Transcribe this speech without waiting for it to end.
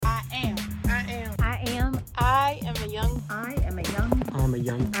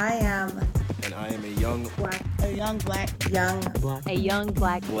young black a young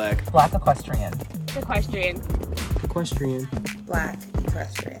black equestrian, equestrian, black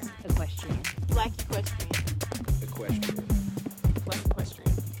equestrian. black equestrian.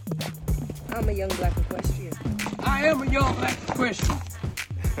 I'm a young black equestrian. I am a young black equestrian.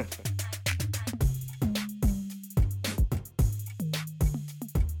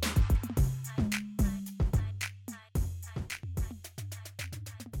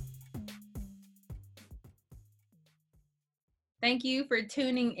 Thank you for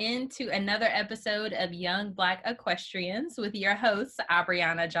tuning in to another episode of Young Black Equestrians with your hosts,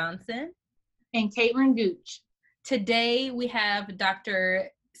 Abriana Johnson and Caitlin Gooch. Today we have Dr.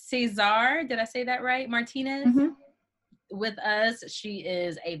 Cesar, did I say that right, Martinez, with us. She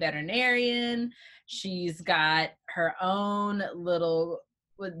is a veterinarian. She's got her own little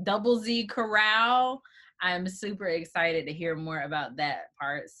double Z corral. I'm super excited to hear more about that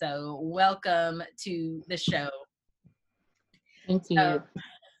part. So welcome to the show. Thank you.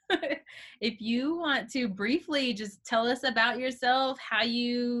 If you want to briefly just tell us about yourself, how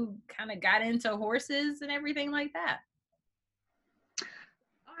you kind of got into horses and everything like that.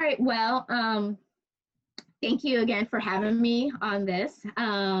 All right. Well, thank you again for having me on this.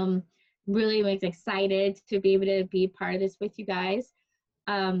 Really was excited to be able to be part of this with you guys.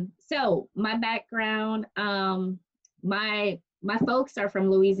 So my background, my folks are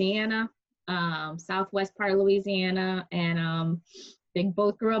from Louisiana. Southwest part of Louisiana, and they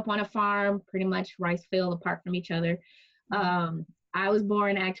both grew up on a farm, pretty much rice field apart from each other. I was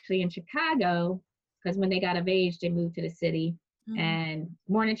born actually in Chicago because when they got of age, they moved to the city, and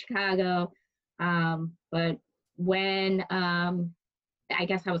born in Chicago. But when I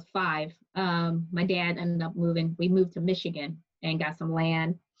guess I was 5, my dad ended up moving. We moved to Michigan and got some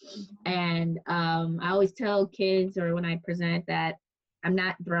land. And I always tell kids, or when I present, that I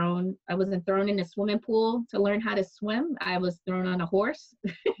wasn't thrown in a swimming pool to learn how to swim. I was thrown on a horse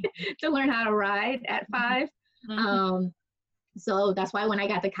to learn how to ride at 5. So that's why when I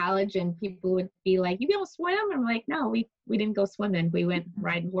got to college and people would be like, "You don't swim?" I'm like, "No, we didn't go swimming. We went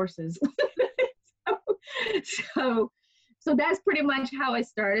riding horses." so that's pretty much how I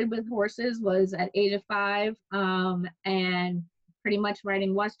started with horses, was at age of 5, and pretty much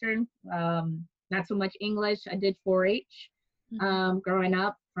riding Western, not so much English. I did 4-H. Growing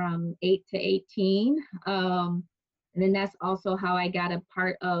up from 8 to 18. And then that's also how I got a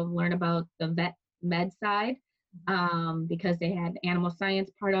part of learn about the vet med side, because they had animal science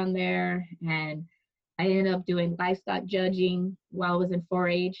part on there. And I ended up doing livestock judging while I was in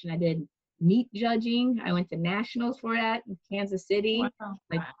 4-H, and I did meat judging. I went to nationals for that in Kansas City. Wow.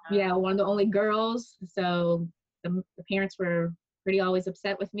 One of the only girls. So the parents were pretty always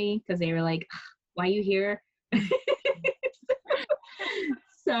upset with me because they were like, "Why are you here?"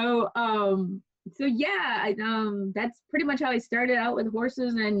 So that's pretty much how I started out with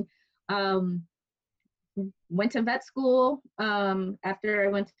horses, and went to vet school after I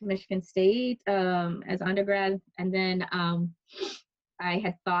went to Michigan State as undergrad. And then I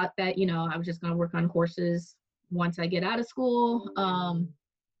had thought that, I was just going to work on horses once I get out of school.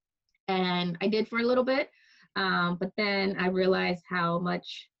 And I did for a little bit. But then I realized how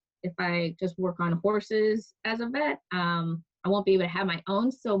much, if I just work on horses as a vet, I won't be able to have my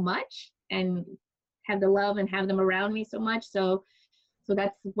own so much and have the love and have them around me so much. So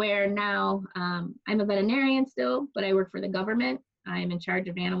that's where now I'm a veterinarian still, but I work for the government. I'm in charge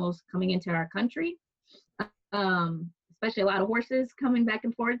of animals coming into our country, especially a lot of horses coming back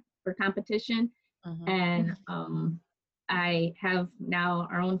and forth for competition. And I have now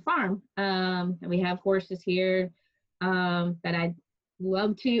our own farm, and we have horses here that I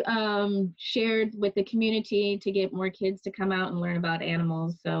love to share with the community to get more kids to come out and learn about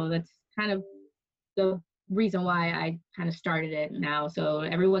animals. So that's kind of the reason why I kind of started it now. So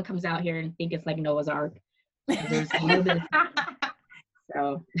everyone comes out here and think it's like Noah's Ark. There's a little bit of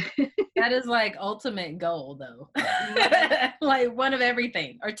so that is like ultimate goal though. Like one of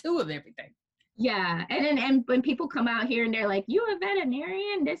everything or 2 of everything. Yeah, and when people come out here and they're like, "You a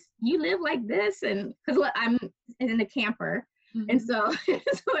veterinarian? You live like this?" And because I'm in a camper. And so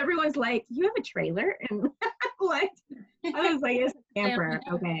everyone's like, "You have a trailer?" And I was like, "It's a camper."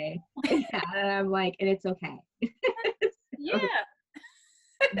 Okay. Yeah, and I'm like, and it's okay. Yeah.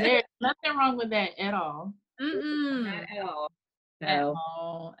 There's nothing wrong with that at all. Not at all. At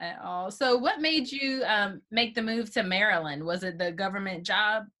all. So what made you make the move to Maryland? Was it the government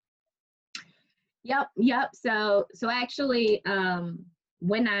job? Yep. So actually,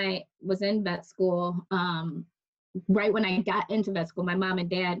 when I was in vet school, right when I got into vet school, my mom and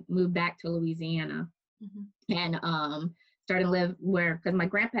dad moved back to Louisiana, and starting to live where, because my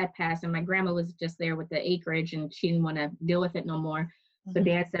grandpa had passed and my grandma was just there with the acreage and she didn't want to deal with it no more. So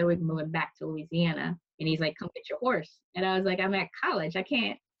Dad said we're moving back to Louisiana. And he's like, come get your horse. And I was like, I'm at college. I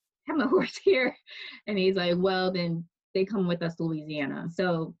can't have my horse here. And he's like, well, then they come with us to Louisiana.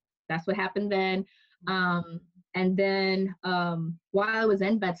 So that's what happened then. And then while I was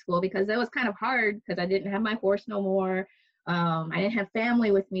in vet school, because that was kind of hard because I didn't have my horse no more. I didn't have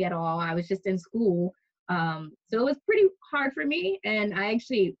family with me at all. I was just in school. So it was pretty hard for me. And I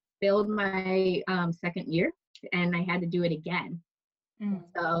actually failed my second year and I had to do it again.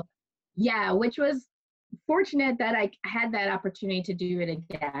 So yeah, which was fortunate that I had that opportunity to do it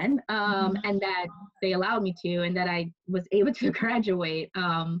again, and that they allowed me to, and that I was able to graduate,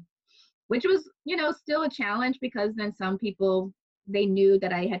 which was, you know, still a challenge because then some people, they knew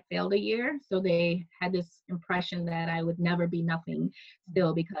that I had failed a year. So they had this impression that I would never be nothing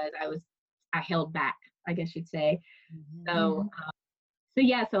still because I held back, I guess you'd say. So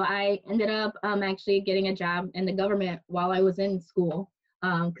yeah, so I ended up actually getting a job in the government while I was in school.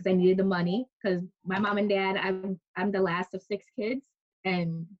 Because I needed the money, because my mom and dad, I'm the last of 6 kids,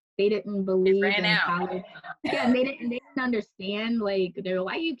 and they didn't believe in college. Yeah, and they didn't understand, like, they're,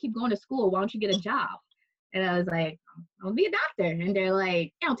 why do you keep going to school? Why don't you get a job? And I was like, I'll be a doctor. And they're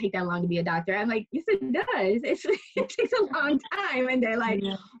like, it don't take that long to be a doctor. I'm like, yes, it does. It takes a long time. And they're like,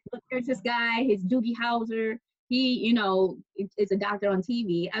 look, there's this guy, his Doogie Howser. He, you know, is a doctor on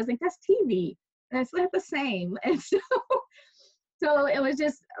TV. I was like, that's TV. That's not the same. And so it was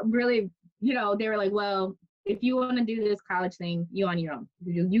just really, you know, they were like, well, if you want to do this college thing, you on your own.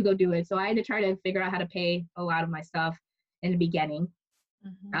 You go do it. So I had to try to figure out how to pay a lot of my stuff in the beginning.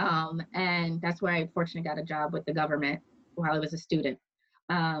 And that's where I fortunately got a job with the government while I was a student.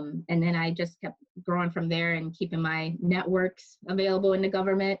 And then I just kept growing from there and keeping my networks available in the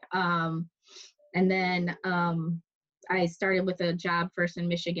government. And then I started with a job first in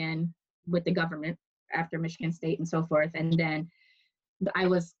Michigan with the government after Michigan State and so forth. And then I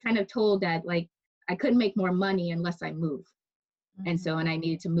was kind of told that, like, I couldn't make more money unless I moved. And I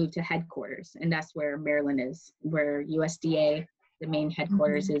needed to move to headquarters. And that's where Maryland is, where USDA, the main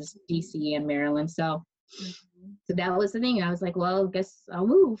headquarters is DC and Maryland. So that was the thing. I was like, well, I guess I'll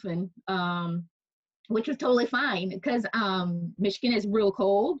move. And which was totally fine because Michigan is real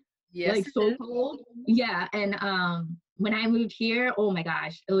cold. Yes, like so cold. Yeah. And when I moved here, oh my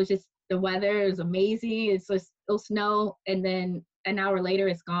gosh, it was just, the weather is amazing. It's just, it'll snow and then an hour later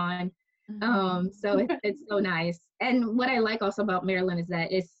it's gone. So it's so nice. And what I like also about Maryland is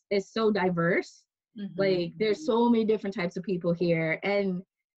that it's so diverse. Like there's so many different types of people here. And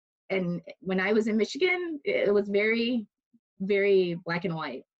when I was in Michigan, it was very, very black and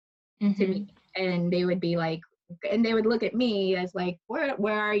white to me. And they would be like, and they would look at me as like, where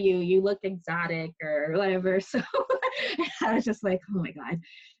are you? You look exotic or whatever. So I was just like, oh my God,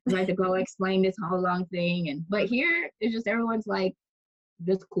 I had to go explain this whole long thing. But here it's just, everyone's like,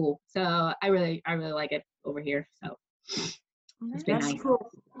 just cool. So I really like it over here. So it's been nice.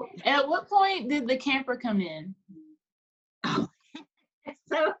 Cool. At what point did the camper come in?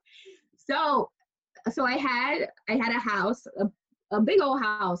 So I had a house, a big old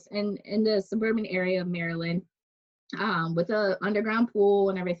house in the suburban area of Maryland, with a underground pool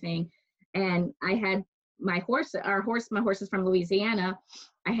and everything. And I had my horses from Louisiana.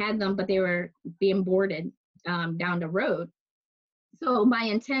 I had them, but they were being boarded down the road. So my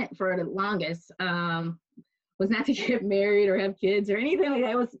intent for the longest was not to get married or have kids or anything like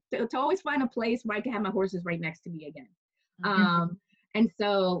that. It was to always find a place where I could have my horses right next to me again. And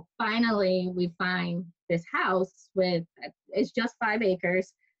so finally we find this house it's just 5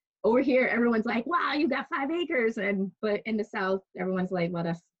 acres. Over here, everyone's like, wow, you got 5 acres. But in the South, everyone's like, well,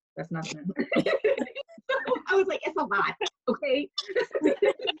 that's nothing. I was like, it's a lot, okay?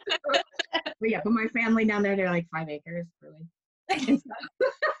 But yeah, but my family down there, they're like 5 acres, really.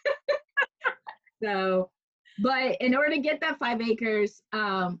 So, but in order to get that 5 acres,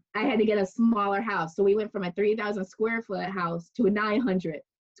 I had to get a smaller house. So we went from a 3,000 square foot house to a 900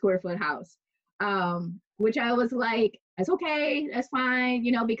 square foot house, which I was like, that's okay, that's fine,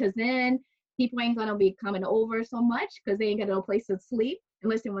 because then people ain't gonna be coming over so much because they ain't got no place to sleep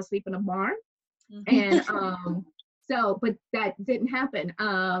unless they want to sleep in a barn. And but that didn't happen.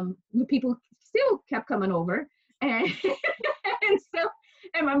 People still kept coming over. And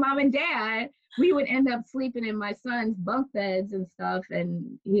and my mom and dad, we would end up sleeping in my son's bunk beds and stuff.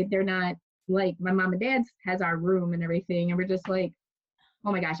 And they're not like, my mom and dad has our room and everything. And we're just like,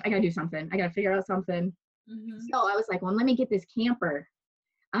 oh my gosh, I gotta do something. I gotta figure out something. So I was like, well, let me get this camper.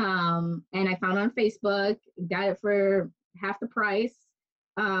 And I found it on Facebook, got it for half the price.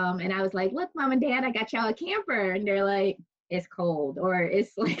 And I was like, look, mom and dad, I got y'all a camper. And they're like, it's cold, or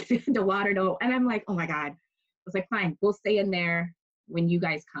it's like the water don't, and I'm like, oh my God. I was like, fine, we'll stay in there when you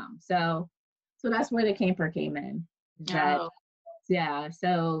guys come. So that's where the camper came in. Yeah.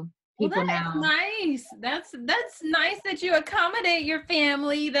 So people now. Nice. That's nice that you accommodate your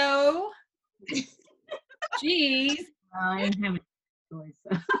family, though. Jeez. I didn't have a choice.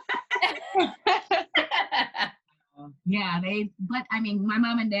 Yeah, but I mean, my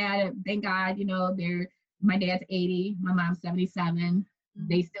mom and dad, thank God, my dad's 80, my mom's 77.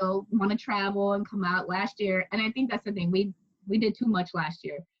 They still want to travel and come out last year. And I think that's the thing. We did too much last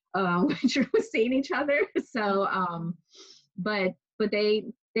year, which was seeing each other. So, but they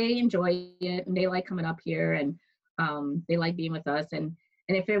enjoy it, and they like coming up here, and they like being with us. And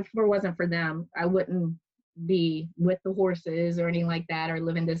if it wasn't for them, I wouldn't be with the horses or anything like that, or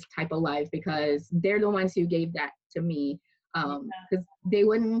living this type of life, because they're the ones who gave that to me. Because they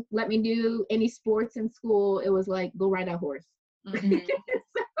wouldn't let me do any sports in school. It was like, go ride a horse. So,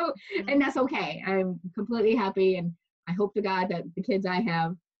 and that's okay. I'm completely happy, and I hope to God that the kids I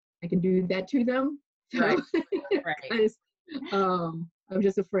have, I can do that to them. So, right. Because, I'm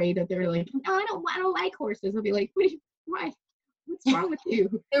just afraid that they're like, no, I don't like horses. I'll be like, why? What's wrong with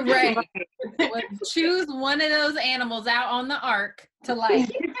you? Right. Well, choose one of those animals out on the ark to like.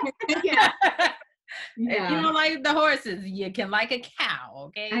 Yeah. If you don't like the horses, you can like a cow,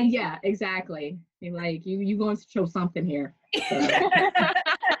 okay? Yeah, exactly. You're like, you going to show something here. That's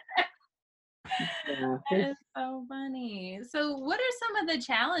so funny. So what are some of the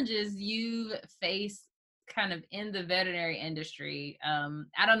challenges you've faced kind of in the veterinary industry?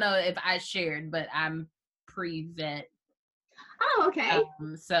 I don't know if I shared, but I'm pre-vet. Oh, okay.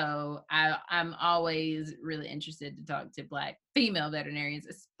 So I'm always really interested to talk to Black female veterinarians,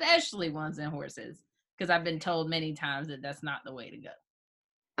 especially ones in horses, because I've been told many times that that's not the way to go.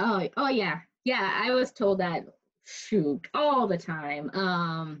 Oh yeah. Yeah, I was told that, shoot, all the time.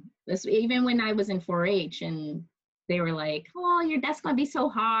 Even when I was in 4-H, and they were like, oh, that's going to be so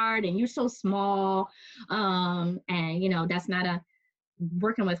hard, and you're so small. And, that's not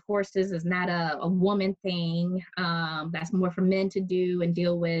working with horses is not a woman thing. That's more for men to do and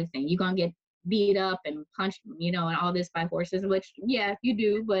deal with, and you're going to get beat up and punched, and all this by horses, which, yeah, you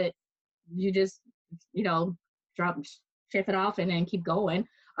do, but you just, shift it off and then keep going.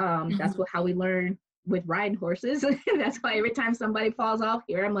 That's how we learn with riding horses. That's why every time somebody falls off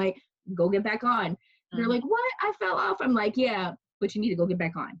here, I'm like, go get back on. They're like, what? I fell off. I'm like, yeah, but you need to go get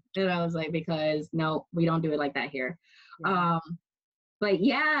back on. And I was like, because no, we don't do it like that here. Yeah. But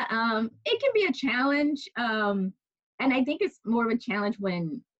yeah, it can be a challenge. And I think it's more of a challenge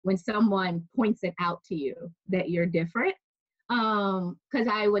when someone points it out to you that you're different. Because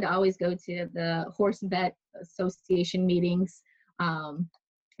I would always go to the Horse Vet Association meetings. And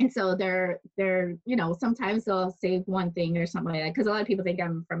so they're sometimes they'll say one thing or something like that, because a lot of people think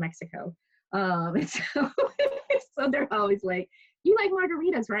I'm from Mexico. And so they're always like, you like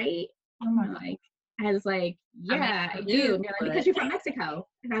margaritas, right? I'm like, I was like, yeah, I do. And they're like, because you're from Mexico.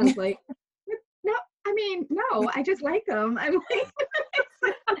 And I was like, no, I just like them. I'm like,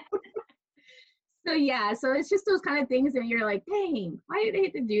 so yeah, so it's just those kind of things that you're like, dang, why did they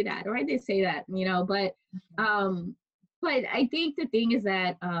have to do that? Or why did they say that? But I think the thing is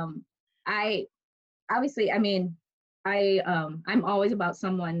that I'm always about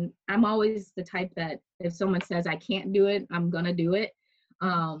someone. I'm always the type that if someone says I can't do it, I'm gonna do it.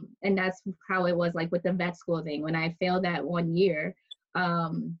 And that's how it was like with the vet school thing. When I failed that 1 year,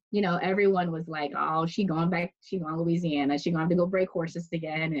 everyone was like, oh, she going to Louisiana. She gonna have to go break horses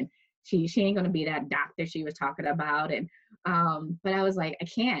again. And she ain't gonna be that doctor she was talking about. And, but I was like, I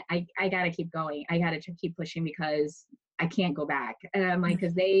can't, I gotta keep going. I gotta keep pushing, because I can't go back. And I'm like,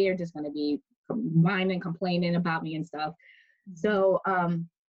 cause they are just gonna be whining and complaining about me and stuff. So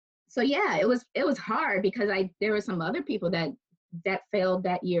yeah, it was hard, because there were some other people that failed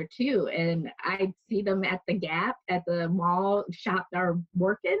that year too. And I see them at the Gap, at the mall shop, are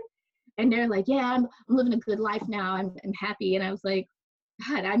working, and they're like, yeah, I'm living a good life now. I'm happy. And I was like,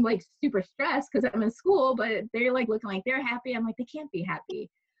 God, I'm like super stressed because I'm in school, but they're like looking like they're happy. I'm like, they can't be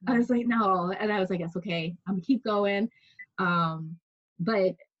happy. I was like, no. And I was like, that's okay. I'm gonna keep going.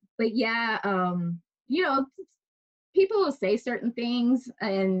 But yeah, people will say certain things,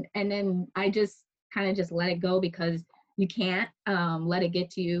 and then I just kind of just let it go, because you can't let it get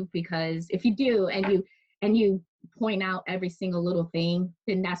to you, because if you do and you point out every single little thing,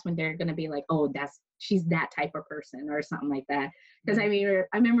 then that's when they're gonna be like, oh, she's that type of person, or something like that. Because I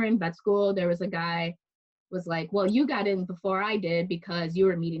remember in vet school, there was a guy was like, well, you got in before I did because you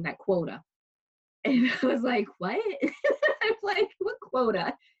were meeting that quota. And I was like, what? I'm like, what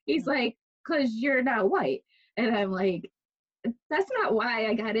quota? He's like, because you're not white. And I'm like, that's not why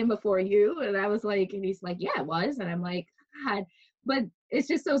I got in before you. And I was like, and he's like, yeah, it was. And I'm like, God, but it's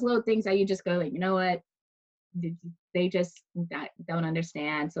just those little things that you just go like, you know what? They just don't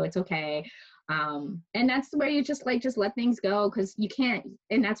understand. So it's okay. And that's where you just let things go, because you can't,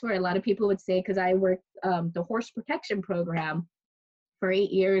 and that's where a lot of people would say, because I worked the horse protection program for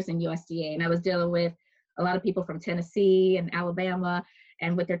 8 years in USDA, and I was dealing with a lot of people from Tennessee and Alabama,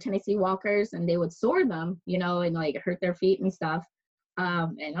 and with their Tennessee walkers, and they would sore them, you know, and like hurt their feet and stuff.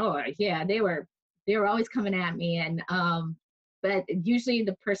 And oh yeah, they were always coming at me. And but usually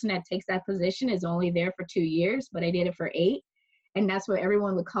the person that takes that position is only there for 2 years, but I did it for 8. And that's where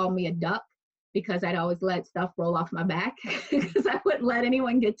everyone would call me a duck, because I'd always let stuff roll off my back because I wouldn't let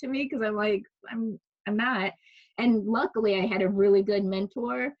anyone get to me, because I'm like, I'm not. And luckily I had a really good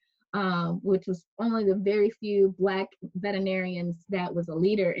mentor, which was only the very few Black veterinarians that was a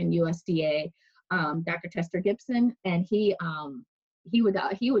leader in USDA, Dr. Tester Gibson. And he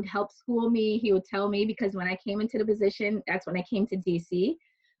would help school me. He would tell me, because when I came into the position, that's when I came to DC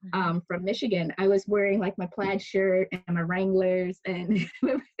from Michigan. I was wearing like my plaid shirt and my Wranglers, and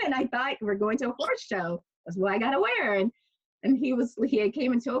and I thought, we're going to a horse show. That's what I gotta wear. And he had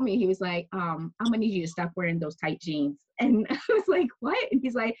came and told me, he was like, I'm gonna need you to stop wearing those tight jeans. And I was like, what? And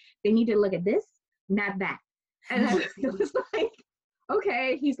he's like, they need to look at this, not that. And I was like,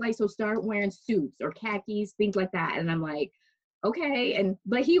 okay. He's like, so start wearing suits or khakis, things like that. And I'm like, okay.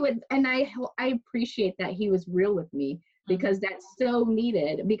 But he would, and I appreciate that he was real with me, because that's so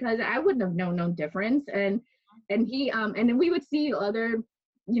needed, because I wouldn't have known no difference. And he, and then we would see other,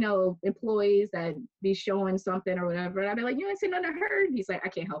 you know, employees that be showing something or whatever. And I'd be like, you ain't seen nothing to her. He's like, I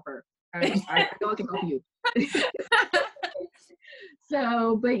can't help her. I know I can help you.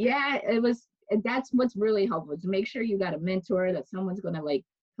 So, but yeah, that's what's really helpful, to make sure you got a mentor, that someone's going to like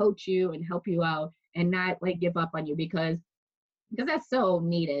coach you and help you out, and not like give up on you, because that's so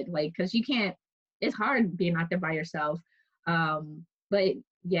needed. Like, cause you can't, it's hard being out there by yourself. But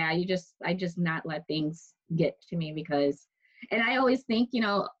yeah, I just not let things get to me, because, and I always think, you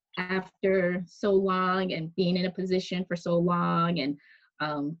know, after so long and being in a position for so long, and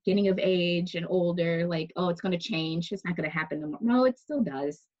getting of age and older, like, oh, it's going to change. It's not going to happen no more. No, it still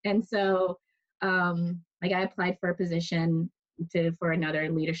does. And so, like, I applied for a position for another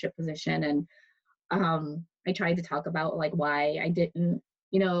leadership position. And I tried to talk about like why I didn't,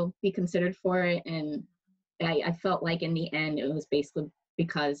 you know, be considered for it. And I felt like in the end, it was basically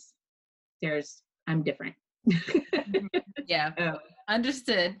because I'm different. Yeah,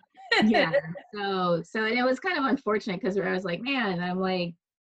 understood. Yeah. So and it was kind of unfortunate, because I was like, man, I'm like,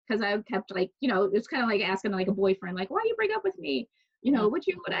 because I kept like, you know, it's kind of like asking like a boyfriend, like, why you break up with me? You know, what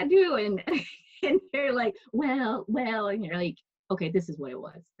I do? And they're like, well, and you're like, okay, this is what it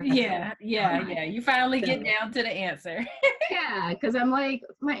was. Yeah. You finally get down to the answer. Yeah, because I'm like,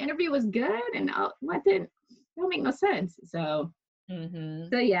 my interview was good, and what didn't? Don't make no sense. So,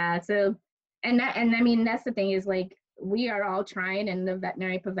 so yeah, so, and I mean, that's the thing is like, we are all trying in the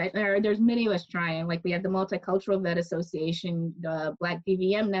veterinary profession, or there's many of us trying. Like, we have the Multicultural Vet Association, the Black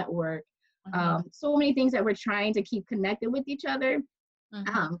DVM Network, so many things that we're trying to keep connected with each other,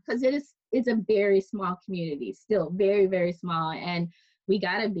 because it's a very small community, still very, very small, and we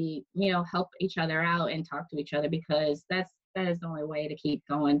gotta be, you know, help each other out and talk to each other, because that is the only way to keep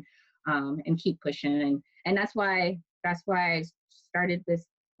going, and keep pushing, and that's why I started this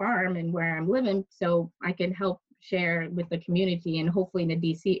farm and where I'm living, so I can help share with the community, and hopefully in the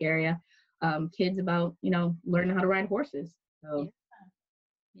DC area, kids about, you know, learning how to ride horses. So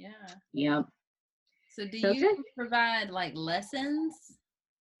yeah. So do you provide like lessons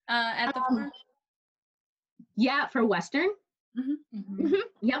at the farm? Yeah, for Western.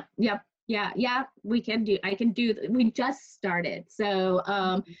 Yep. Yeah, I can do, we just started. So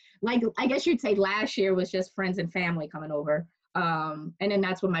like, I guess you'd say last year was just friends and family coming over. And then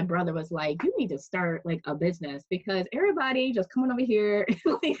that's when my brother was like, you need to start like a business, because everybody just coming over here.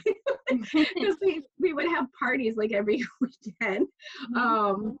 Like, we would have parties like every weekend.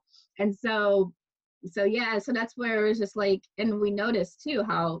 And so yeah, so that's where it was just like, and we noticed too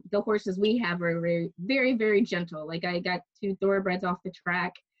how the horses we have are very, very, very gentle. Like, I got 2 thoroughbreds off the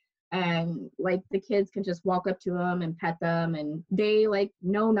track, and like the kids can just walk up to them and pet them, and they like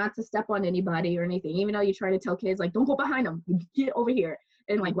know not to step on anybody or anything, even though you try to tell kids like, don't go behind them, get over here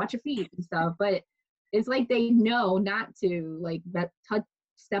and like watch your feet and stuff, but it's like they know not to like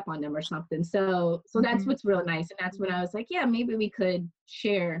step on them or something. So that's what's real nice. And that's when I was like, yeah, maybe we could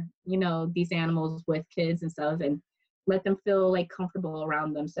share, you know, these animals with kids and stuff, and let them feel like comfortable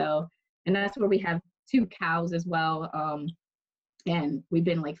around them. So, and that's where we have 2 cows as well. And we've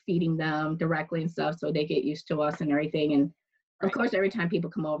been like feeding them directly and stuff, so they get used to us and everything. Of course, every time people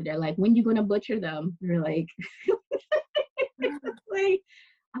come over, they're like, when you gonna butcher them? You're like,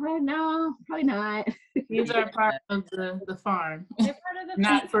 I'm like, no, probably not. These are part of the farm, They're part of the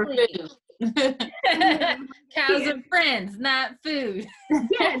not for family. food. Cows are friends, not food.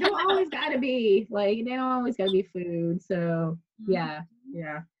 Yeah, they don't always gotta be they don't always gotta be food. So yeah.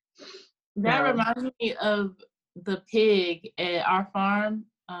 That So, reminds me of the pig at our farm.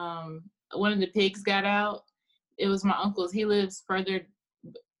 One of the pigs got out. It was my uncle's. He lives further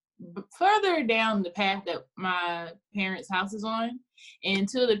down the path that my parents' house is on. And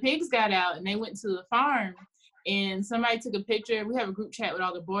two of the pigs got out and they went to the farm. And somebody took a picture. We have a group chat with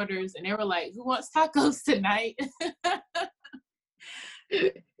all the boarders, and they were like, "Who wants tacos tonight?" I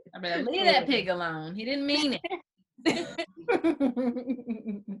better leave that pig alone. He didn't mean it.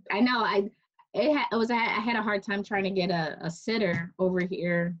 I know. I had a hard time trying to get a sitter over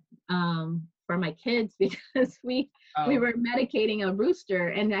here for my kids because we were medicating a rooster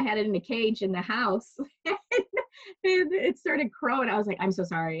and I had it in a cage in the house. And it started crowing. I was like, I'm so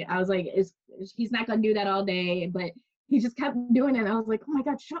sorry. I was like, he's not gonna do that all day, but he just kept doing it. I was like, oh my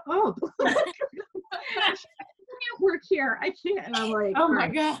God, shut up. I can't work here. I can't. And I'm like, oh my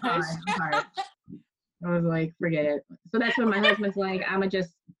gosh. I'm sorry. I was like, forget it. So that's when my husband's like,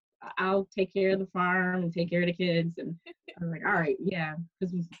 I'll take care of the farm and take care of the kids. And I was like, all right, yeah,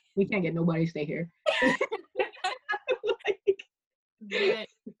 because we can't get nobody to stay here.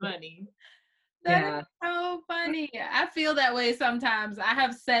 That's funny. That is so funny. I feel that way sometimes. I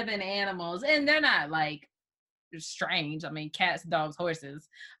have 7 animals and they're not like strange. I mean, cats, dogs, horses.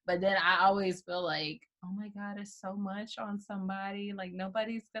 But then I always feel like, oh my God, it's so much on somebody. Like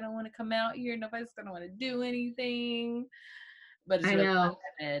nobody's going to want to come out here. Nobody's going to want to do anything. But it's I really know.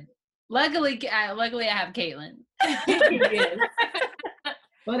 bad. Luckily, I have Caitlin. Yes.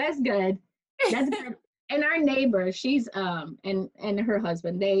 Well, that's good. That's good. And our neighbor, she's and her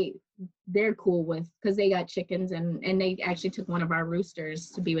husband, they're cool with, because they got chickens and they actually took one of our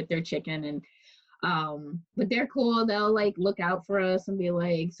roosters to be with their chicken, and but they're cool. They'll like look out for us and be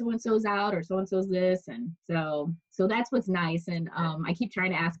like, so and so's out or so and so's this, and so that's what's nice. And I keep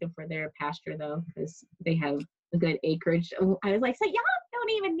trying to ask them for their pasture though, because they have a good acreage. I was like, so y'all don't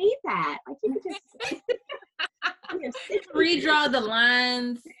even need that. Like you could just redraw the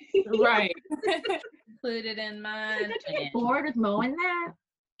lines, Right. put it in mine. Don't you get bored with mowing that?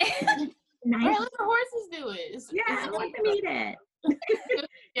 Right, Nice. let the horses do it. Yeah, let them eat it.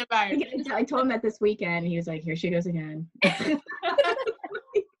 Get by. I told him that this weekend. He was like, here she goes again. I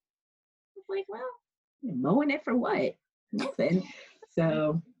was like, well, you're mowing it for what? Nothing.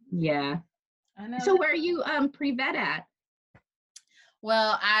 So, yeah. I know. So where are you pre-vet at?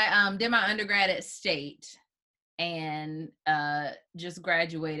 Well, I did my undergrad at State and just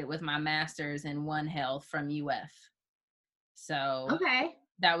graduated with my master's in One Health from UF. So Okay.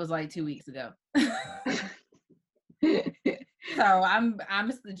 that was like 2 weeks ago. So I'm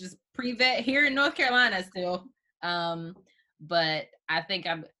just pre-vet here in North Carolina still. But I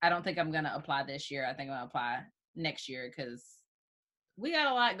don't think I'm gonna apply this year. I think I'm gonna apply next year because we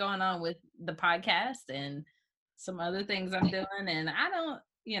got a lot going on with the podcast and some other things I'm doing. And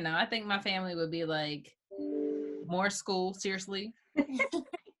I think my family would be like, more school, seriously.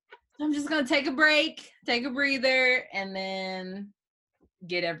 I'm just gonna take a break, take a breather, and then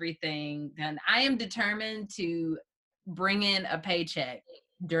get everything done. I am determined to bring in a paycheck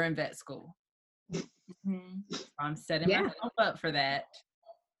during vet school. Mm-hmm. I'm setting myself up for that.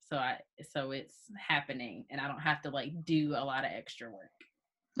 So it's happening and I don't have to like do a lot of extra work.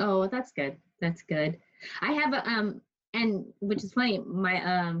 Oh, that's good. That's good. I have and which is funny,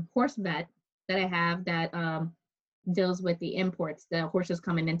 my horse vet that I have that deals with the imports, the horses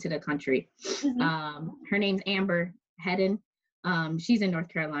coming into the country. Mm-hmm. Her name's Amber Hedden. She's in North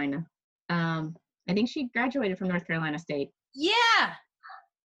Carolina. I think she graduated from North Carolina State. Yeah,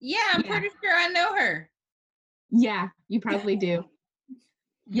 I'm pretty sure I know her. Yeah, you probably do.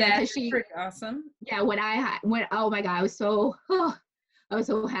 Yeah, That's she's pretty awesome. Yeah, when oh my God, I was so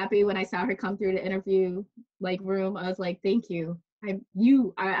happy when I saw her come through the interview room. I was like, thank you. I'm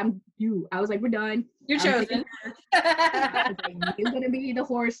you. I was like, we're done. You're chosen. I was like, you're gonna be the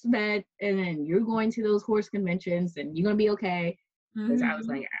horse vet, and then you're going to those horse conventions, and you're gonna be okay. Because I was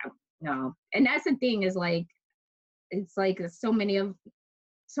like, oh, no. And that's the thing is like, it's like so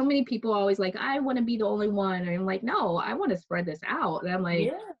many people always like, I want to be the only one, and I'm like, no, I want to spread this out. And I'm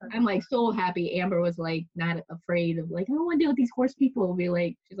like, I'm like so happy. Amber was like not afraid of like, I don't want to deal with these horse people. Be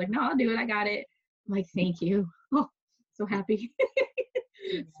like, she's like, no, I'll do it. I got it. I'm like, thank you. Oh, so happy.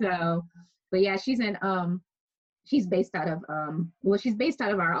 So, but yeah, she's in she's based out of she's based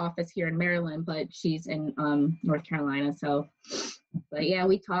out of our office here in Maryland, but she's in North Carolina. So, but yeah,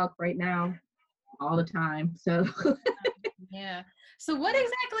 we talk right now all the time. So yeah. So what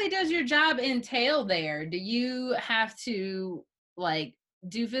exactly does your job entail there? Do you have to like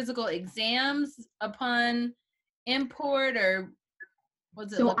do physical exams upon import, or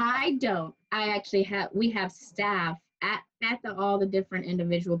what's it so look like? I don't. I actually we have staff at all the different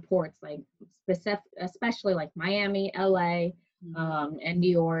individual ports, like especially like Miami, LA, and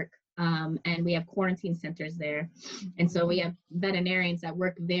New York. And we have quarantine centers there. And so we have veterinarians that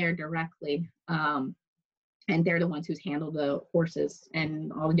work there directly. And they're the ones who's handle the horses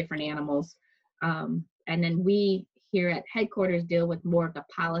and all the different animals. And then we here at headquarters deal with more of the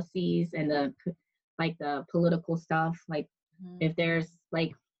policies and the political stuff. Like if there's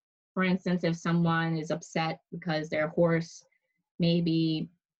like, for instance, if someone is upset because their horse maybe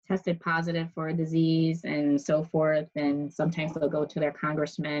tested positive for a disease and so forth, and sometimes they'll go to their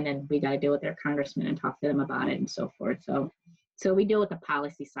congressman and we got to deal with their congressman and talk to them about it and so forth. So we deal with the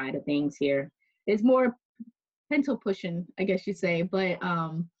policy side of things here. It's more pencil pushing, I guess you say, but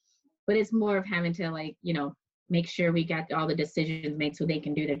it's more of having to like, make sure we got all the decisions made so they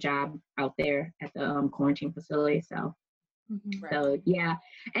can do their job out there at the quarantine facility. So. Right. So yeah,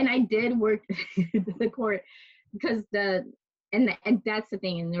 and I did work the court because and that's the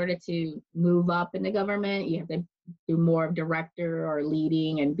thing. In order to move up in the government, you have to do more of director or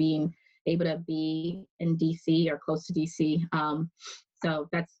leading and being able to be in DC or close to DC. So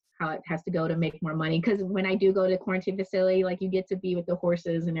that's how it has to go to make more money. Because when I do go to the quarantine facility, like you get to be with the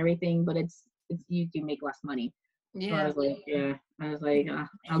horses and everything, but it's you do make less money. Yeah. So I was like,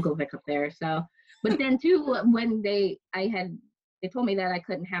 I'll go back up there. So. But then too, when they told me that I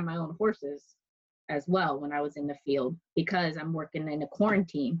couldn't have my own horses as well when I was in the field because I'm working in a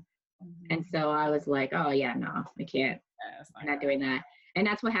quarantine. And so I was like, oh yeah, no, I can't. I'm not doing that. And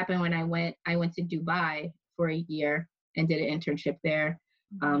that's what happened when I went to Dubai for a year and did an internship there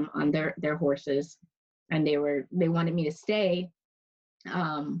on their horses. And they wanted me to stay.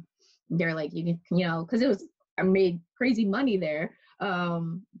 They're like, because I made crazy money there.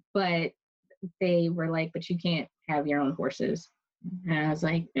 But they were like, but you can't have your own horses. And I was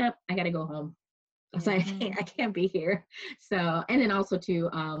like, yep, I got to go home. I was like, I can't be here. So, and then also too,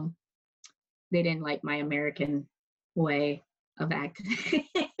 they didn't like my American way of acting.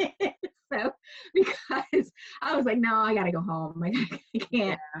 So, because I was like, no, I got to go home. Like, I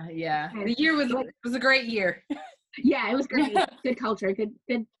can't. Yeah. The year was a great year. Yeah, it was great. Good culture, good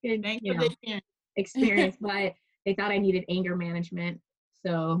experience. But they thought I needed anger management.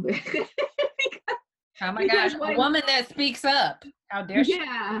 So. Oh my gosh, a woman that speaks up. How dare she?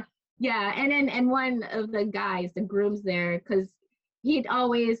 Yeah. And one of the guys, the grooms there, because he'd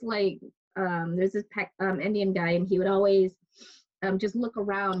always like, there's this Indian guy, and he would always just look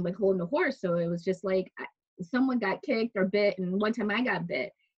around like holding the horse. So it was just like someone got kicked or bit, and one time I got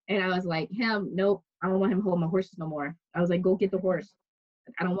bit, and I was like, nope, I don't want him holding my horses no more. I was like, go get the horse.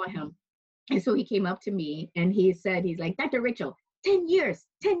 I don't want him. And so he came up to me and he's like, Dr. Rachel, 10 years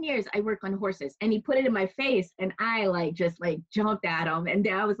I work on horses. And he put it in my face, and I just jumped at him, and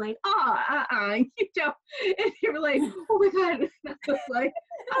I was like, and they were like, oh my God.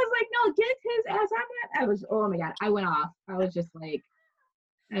 I was like, no, get his ass out. I was, oh my God, I went off. I was just like,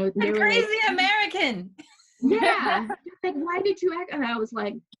 crazy American. Yeah. Like, why did you act? And I was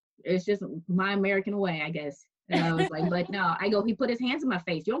like, it's just my American way, I guess. And I was like, but no, he put his hands in my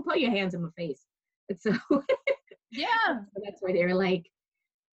face. You don't put your hands in my face. And so yeah. So that's why they were like,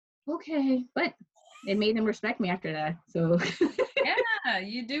 okay. But it made them respect me after that. So yeah,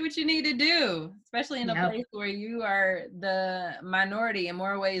 you do what you need to do, especially in a place where you are the minority in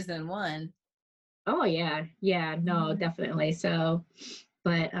more ways than one. Oh yeah. Yeah, no, definitely. So,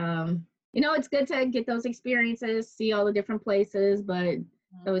 but it's good to get those experiences, see all the different places, but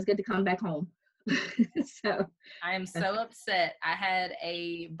it was good to come back home. So I am so upset. I had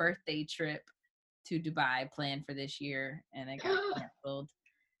a birthday trip to Dubai planned for this year, and it got canceled.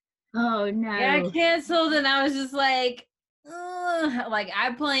 Oh no! Yeah, canceled, and I was just like,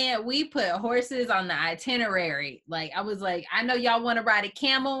 we put horses on the itinerary. Like, I was like, I know y'all want to ride a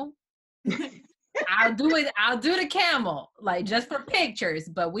camel. I'll do it. I'll do the camel, like just for pictures.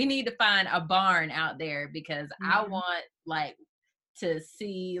 But we need to find a barn out there because I want to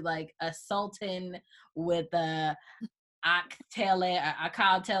see a sultan with a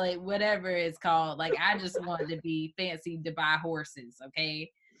Aktele, whatever it's called. Like, I just wanted to be fancy Dubai horses, okay?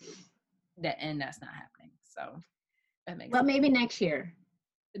 And that's not happening. So that makes sense. Maybe next year.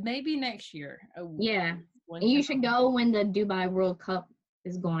 Maybe next year. Yeah. And you should go when the Dubai World Cup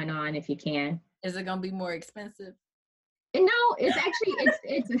is going on if you can. Is it gonna be more expensive? No, it's actually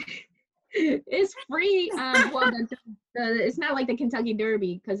it's free. Well, it's not like the Kentucky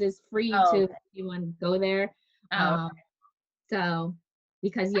Derby because it's free to anyone go there. So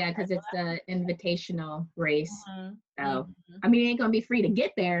because it's the invitational race. So I mean, it ain't gonna be free to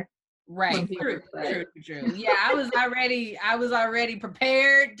get there. Right. True. Yeah, I was already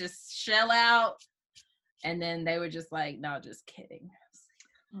prepared to shell out, and then they were just like, "No, just kidding."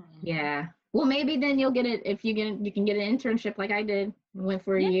 Yeah. Well, maybe then you'll get it if you can get an internship like I did. I went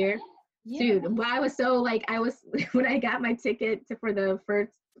for a year. Yeah. Dude, but I was so like when I got my ticket for the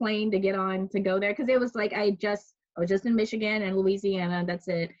first plane to get on to go there, because it was like I was just in Michigan and Louisiana. That's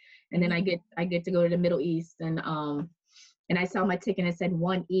it. And then I get to go to the Middle East, and I saw my ticket and it said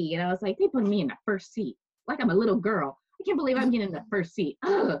 1E, and I was like, they put me in the first seat like I'm a little girl. I can't believe I'm getting in the first seat.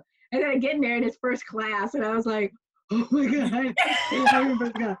 Ugh. And then I get in there and it's first class, and I was like, oh my god, I'm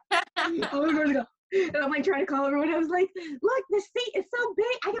first class. And I'm like trying to call everyone. I was like, look, the seat is so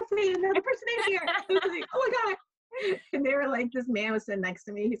big. I can fit another person in here. I was like, oh my god. And they were like, this man was sitting next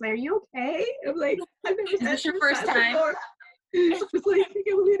to me. He's like, are you okay? I'm like, I've never Is this your first time? Before. I was like, I can't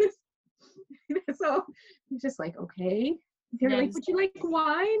believe this. So he's just like, okay. They're like, would you like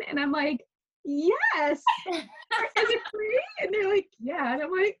wine? And I'm like, yes. Is it free? And they're like, yeah. And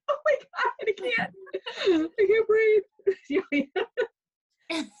I'm like, oh my god, I can't breathe.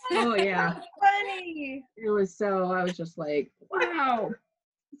 Oh yeah. Funny. It was so, I was just like, wow.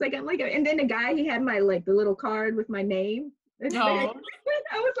 It's like, I'm like, and then the guy, he had my, like, the little card with my name. And I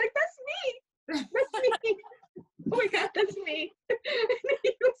was like, that's me. That's me. Oh my god, that's me. And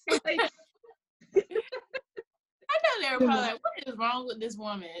he was like, I know they were probably like, what is wrong with this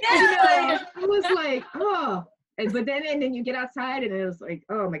woman? Yeah. I was like, oh. But then you get outside and it was like,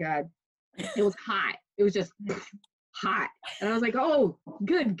 oh my god. It was hot. It was just hot. And I was like, oh,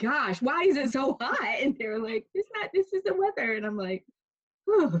 good gosh, why is it so hot? And they were like, this is the weather. And I'm like,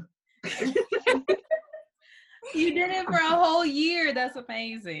 oh. You did it for a whole year. That's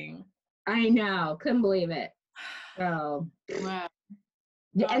amazing. I know. Couldn't believe it. So, wow.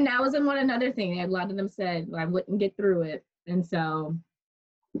 And that was another thing. A lot of them said I wouldn't get through it. And so,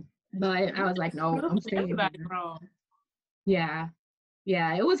 but I was like, no, I'm staying. Yeah.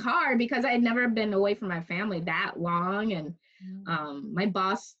 Yeah, it was hard because I had never been away from my family that long. And my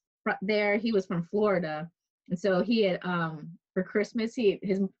boss there, he was from Florida. And so he had, for Christmas,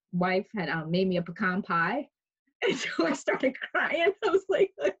 his wife had made me a pecan pie. And so I started crying. I was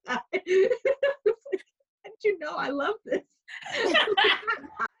like, how did you know I love this?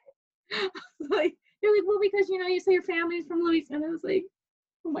 I was like, they're like, well, because, you say your family's from Louisiana. I was like,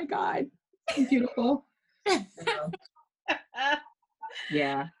 oh my God, it's beautiful.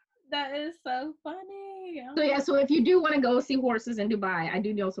 Yeah. That is so funny. So yeah, so if you do want to go see horses in Dubai, I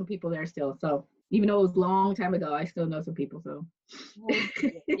do know some people there still. So even though it was a long time ago, I still know some people. So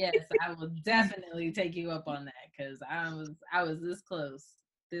yes, I will definitely take you up on that because I was this close.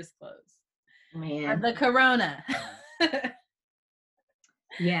 Man, the corona.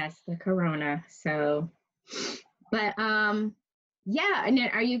 Yes, the corona. So, but yeah. And then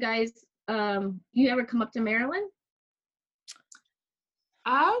are you guys? You ever come up to Maryland?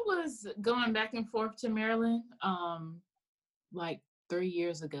 I was going back and forth to Maryland like 3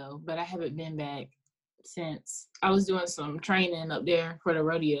 years ago, but I haven't been back since. I was doing some training up there for the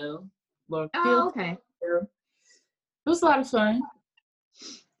rodeo. Okay. It was a lot of fun.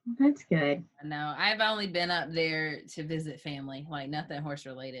 That's good. No, I've only been up there to visit family, like nothing horse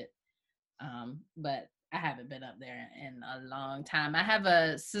related. But I haven't been up there in a long time. I have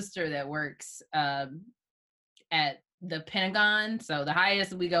a sister that works at the Pentagon, so the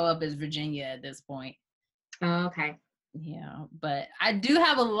highest we go up is Virginia at this point. Oh, okay. Yeah, but I do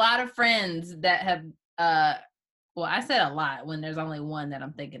have a lot of friends that have well, I said a lot when there's only one that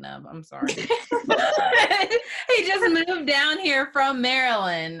I'm thinking of. I'm sorry. He just moved down here from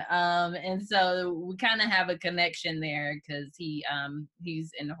Maryland, and so we kind of have a connection there because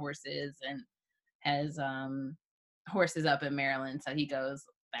he's into horses and has horses up in Maryland, so he goes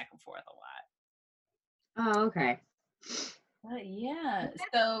back and forth a lot. Oh, okay. But yeah,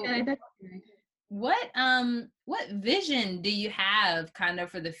 so what vision do you have kind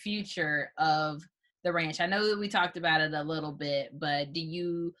of for the future of the ranch? I know that we talked about it a little bit, but do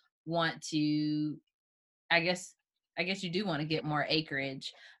you want to, I guess you do want to get more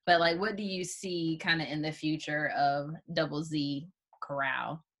acreage, but like what do you see kind of in the future of Double Z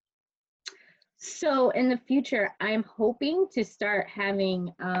Corral? So in the future, I'm hoping to start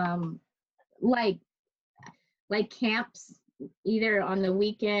having like camps either on the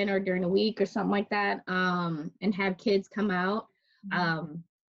weekend or during the week or something like that, and have kids come out.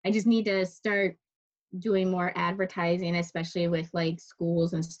 I just need to start doing more advertising, especially with like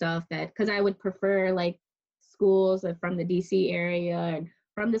schools and stuff, that because I would prefer like schools from the DC area and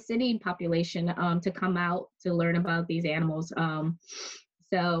from the city population to come out to learn about these animals.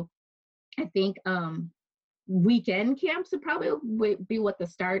 So I think weekend camps would probably be what the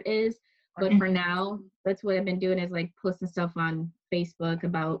start is. But for now, that's what I've been doing, is like posting stuff on Facebook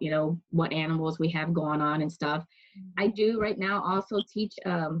about, you know, what animals we have going on and stuff. I do right now also teach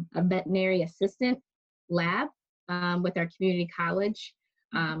a veterinary assistant lab with our community college.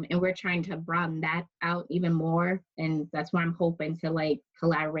 And we're trying to broaden that out even more. And that's why I'm hoping to like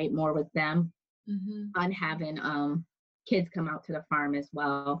collaborate more with them on having kids come out to the farm as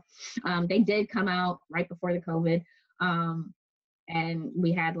well. They did come out right before the COVID. And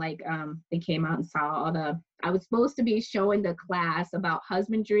we had like, they came out and saw I was supposed to be showing the class about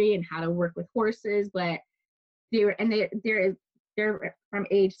husbandry and how to work with horses, but they're from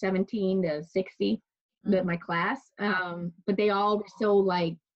age 17 to 60, my class. But they all were so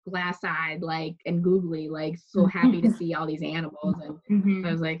like glass-eyed, like, and googly, like so happy to see all these animals. And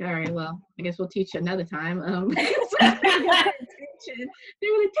I was like, all right, well, I guess we'll teach another time. They were like,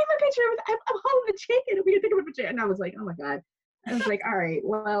 take my picture. I'm holding a chicken. And we can take a picture. And I was like, oh my God. I was like, all right,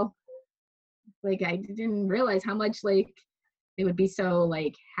 well, like I didn't realize how much like they would be so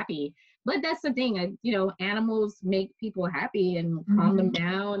like happy. But that's the thing, you know, animals make people happy and calm them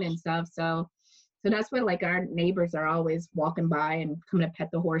down and stuff. So that's why like our neighbors are always walking by and coming to pet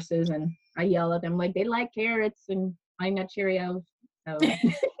the horses, and I yell at them like they like carrots and pine nut Cheerios. So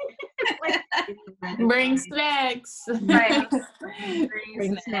bring snacks. Right.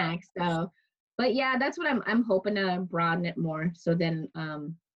 Bring snacks. So, but yeah, that's what I'm hoping to broaden it more. So then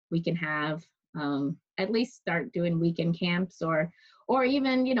we can have at least start doing weekend camps, or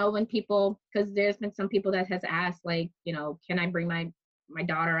even, you know, when people, because there's been some people that has asked like, you know, can I bring my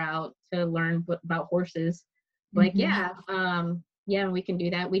daughter out to learn about horses? Like, yeah, we can do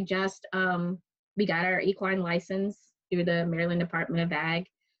that. We just we got our equine license through the Maryland Department of Ag,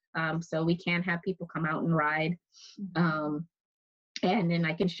 so we can have people come out and ride, and then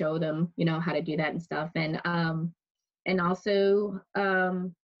I can show them, you know, how to do that and stuff. And also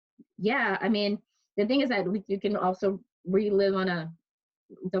yeah, I mean, the thing is that you can also relive on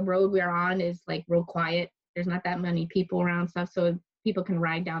the road we're on is like real quiet. There's not that many people around stuff, so people can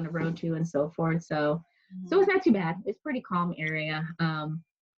ride down the road too and so forth. So it's not too bad. It's a pretty calm area.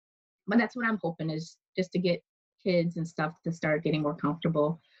 But that's what I'm hoping, is just to get kids and stuff to start getting more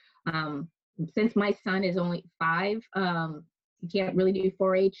comfortable. Since my son is only 5, he can't really do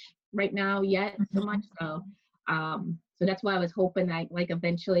 4-H right now yet so much. So that's why I was hoping that like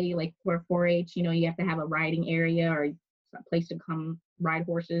eventually, like for 4-H, you know, you have to have a riding area or a place to come ride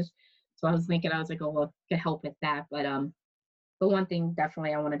horses. So I was thinking, I was like, oh, well, I could help with that. But one thing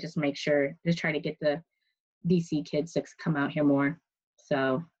definitely I want to just make sure is try to get the DC kids to come out here more.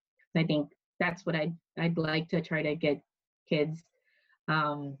 So I think that's what I'd like to try to get kids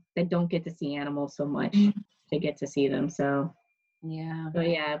that don't get to see animals so much to get to see them. So yeah,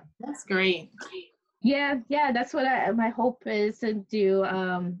 that's great. Yeah, that's what my hope is to do.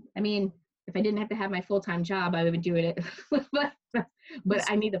 I mean, if I didn't have to have my full-time job, I would do it. But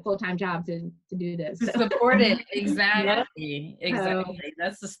I need the full-time job to do this. To support it. Exactly. Exactly.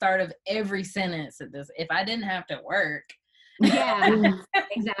 That's the start of every sentence of this. If I didn't have to work. Yeah,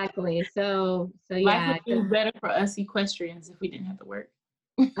 exactly. So yeah. Life would be better for us equestrians if we didn't have to work.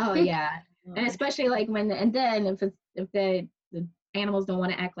 Oh yeah. And especially like if the animals don't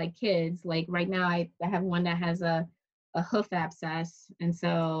want to act like kids. Like right now I have one that has a hoof abscess, and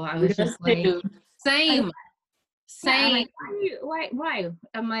so I was just like, same. I'm like, why?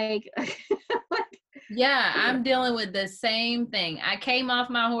 I'm like, yeah, I'm dealing with the same thing. I came off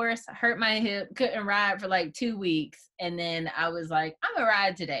my horse, hurt my hip, couldn't ride for like 2 weeks, and then I was like, I'm gonna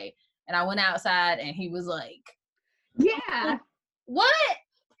ride today, and I went outside, and he was like, yeah, what?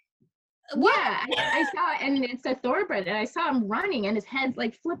 Yeah, I saw, and it's a thoroughbred, and I saw him running, and his head's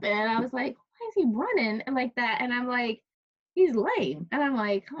like flipping, and I was like, why is he running like that? And I'm like, he's lame, and I'm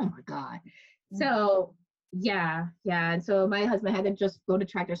like, oh my God. So yeah, and so my husband had to just go to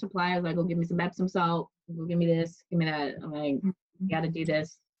Tractor Supply. I was like, go give me some Epsom salt, go give me this, give me that. I'm like, you gotta do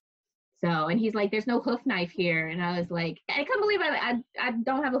this. So, and he's like, there's no hoof knife here, and I was like, I couldn't believe I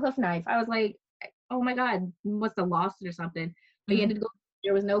don't have a hoof knife. I was like, oh my God, must have lost it or something. But he had to go.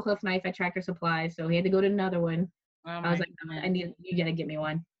 There was no hoof knife at Tractor Supply, so he had to go to another one. I was like, you gotta get me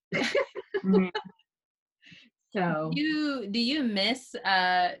one. So do you miss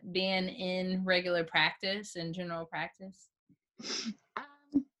being in regular practice and general practice?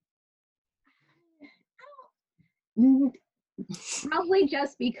 Probably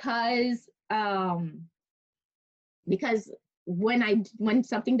just because when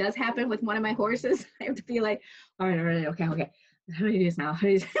something does happen with one of my horses, I have to be like, all right, okay. How do you do this now?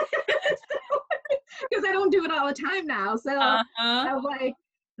 Because I don't do it all the time now. So I was like,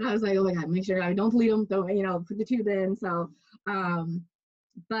 oh my God, make sure I don't bleed them. Don't, put the tube in. So,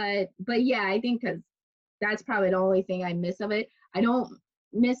 but yeah, I think because that's probably the only thing I miss of it. I don't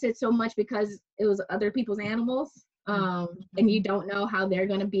miss it so much because it was other people's animals. And you don't know how they're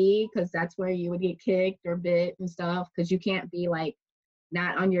going to be, because that's where you would get kicked or bit and stuff, because you can't be like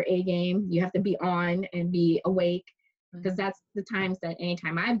not on your A game. You have to be on and be awake, because that's the times that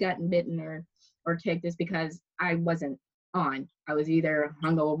anytime I've gotten bitten or kicked is because I wasn't on. I was either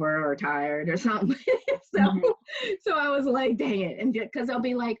hungover or tired or something. So I was like, dang it. And because they'll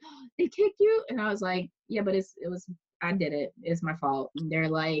be like, oh, they kicked you? And I was like, yeah, but I did it. It's my fault. And they're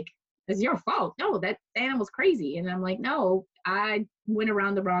like, it's your fault. No, that animal's crazy. And I'm like, no, I went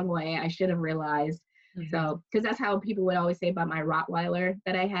around the wrong way. I should have realized. So, because that's how people would always say about my Rottweiler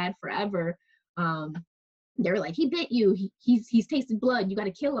that I had forever. They were like, he bit you. He's tasted blood. You got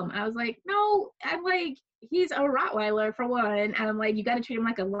to kill him. I was like, no. I'm like, he's a Rottweiler for one. And I'm like, you got to treat him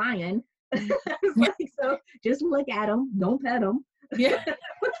like a lion. I was like, so just look at him. Don't pet him. Yeah.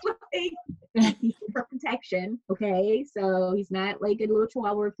 He's for protection. Okay. So he's not like a little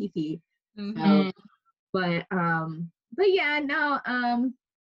chihuahua or Fifi. So, but yeah, no,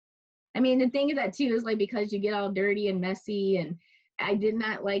 I mean, the thing is that too is like, because you get all dirty and messy, and I did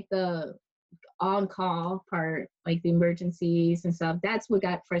not like the on-call part, like the emergencies and stuff. That's what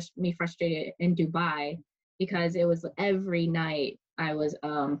got me frustrated in Dubai, because it was every night I was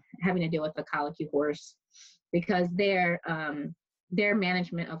having to deal with a colicky horse, because their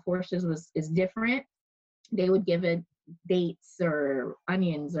management of horses is different. They would give it dates or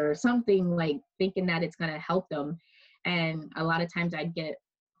onions or something, like thinking that it's going to help them. And a lot of times I'd get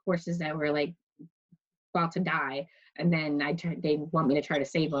horses that were like about to die, and then they want me to try to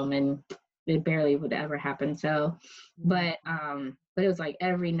save them, and it barely would ever happen. So, but it was like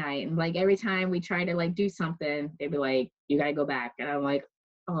every night, and like every time we try to like do something, they'd be like, you got to go back. And I'm like,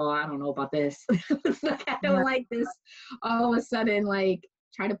 oh, I don't know about this. Like, I don't like this. All of a sudden, like,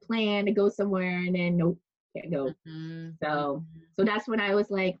 try to plan to go somewhere, and then nope, can't go. So that's when I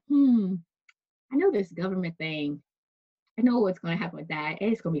was like, I know this government thing. I know what's going to happen with that.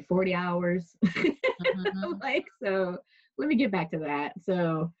 It's going to be 40 hours. Like, so let me get back to that.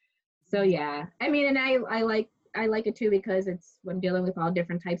 So yeah. I mean, and I like it too, because I'm dealing with all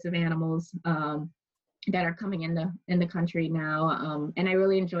different types of animals that are coming in the country now. And I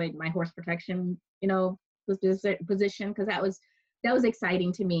really enjoyed my horse protection, position, because that was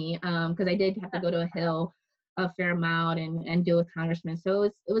exciting to me, because I did have to go to a hill a fair amount and deal with congressmen. So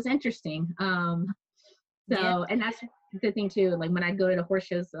it was interesting. And that's the thing too. Like when I go to the horse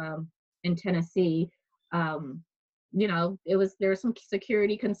shows in Tennessee, there were some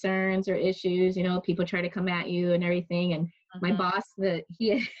security concerns or issues. People try to come at you and everything. And my boss,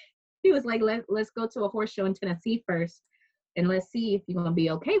 he was like, let's go to a horse show in Tennessee first, and let's see if you're gonna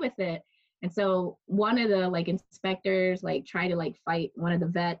be okay with it. And so one of the like inspectors like tried to like fight one of the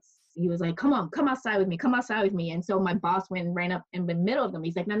vets. He was like, come outside with me. And so my boss went and ran up in the middle of them.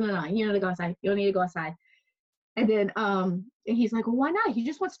 He's like, no, you need to go outside. You don't need to go outside. And then and he's like, well, why not? He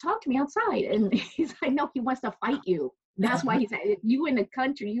just wants to talk to me outside. And he's like, no, he wants to fight you. That's why he's like, you in the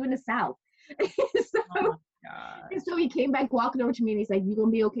country, you in the South. So he came back walking over to me, and he's like, you gonna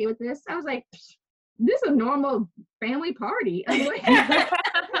be okay with this? I was like, this is a normal family party. I'm like,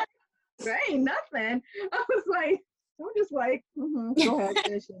 there ain't nothing. I was like, I'm just like, go ahead,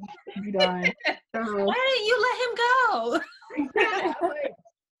 finish it. Be done. So, why didn't you let him go? Yeah, I'm like,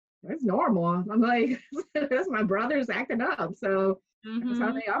 that's normal. I'm like, that's my brothers acting up. So that's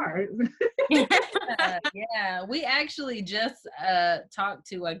how they are. Yeah. We actually just talked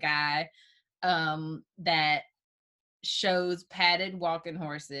to a guy that shows padded walking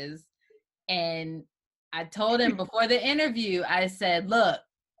horses. And I told him before the interview, I said, look,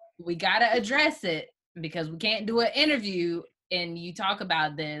 we got to address it, because we can't do an interview and you talk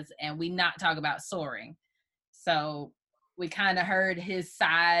about this and we not talk about soaring. So we kind of heard his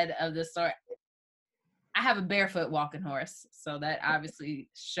side of the story. I have a barefoot walking horse, so that obviously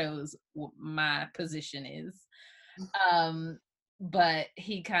shows what my position is. But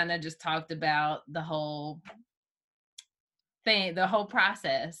he kind of just talked about the whole thing, the whole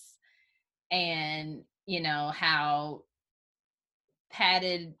process, and how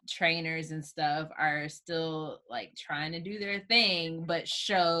padded trainers and stuff are still like trying to do their thing, but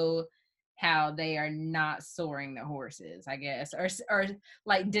show, how they are not soaring the horses, I guess, or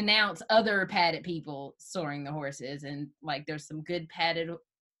like denounce other padded people soaring the horses, and like there's some good padded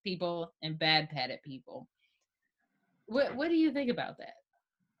people and bad padded people. What do you think about that?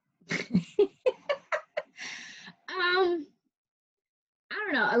 I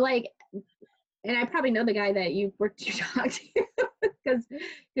don't know, like, and I probably know the guy that you talked to, because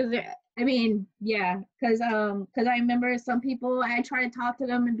I mean, yeah, because I remember some people, I try to talk to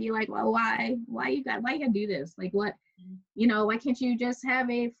them and be like, well, why you gotta do this? Like, what, you know, why can't you just have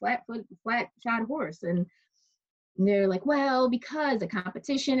a flat shod horse? And they're like, well, because the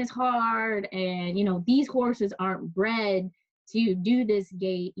competition is hard, and you know, these horses aren't bred to do this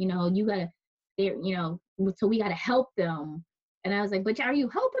gait, you know, you know, so we gotta help them. And I was like, but are you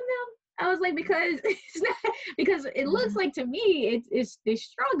helping them? I was like, because it's not, because it looks like to me they're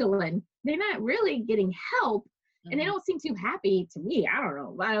struggling. They're not really getting help, and they don't seem too happy to me. I don't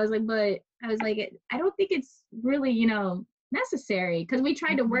know. But I was like, I don't think it's really, you know, necessary, because we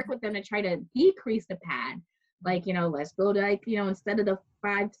tried to work with them to try to decrease the pad. Like, you know, let's go to, like, you know, instead of the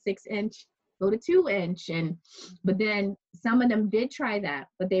 5-6 inch, go to 2 inch. And but then some of them did try that,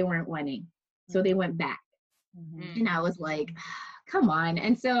 but they weren't winning, so they went back. And I was like, come on.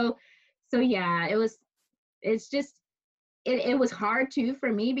 And so yeah, it was hard too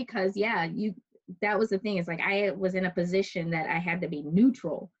for me, because that was the thing. It's like I was in a position that I had to be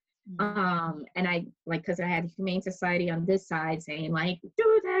neutral. And I, like, because I had Humane Society on this side saying like,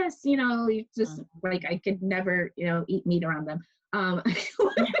 do this, you know, you just like, I could never, you know, eat meat around them. I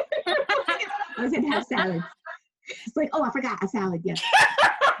was going to have salad. It's like, oh, I forgot a salad. Yeah.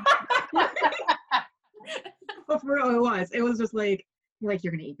 But for real, it was just like, you're like,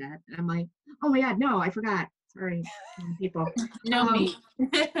 you're going to eat that. And I'm like, oh my God, no, I forgot. Sorry, people. No meat.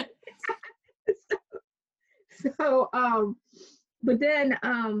 So, but then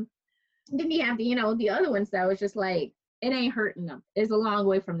you have the, you know, the other ones that was just like, it ain't hurting them. It's a long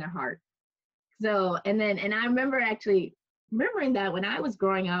way from their heart. So, and I remember actually remembering that when I was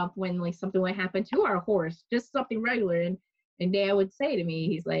growing up, when like something would happen to our horse, just something regular, and Dad would say to me,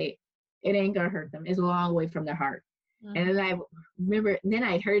 he's like, it ain't gonna hurt them. It's a long way from their heart. And then I remember, then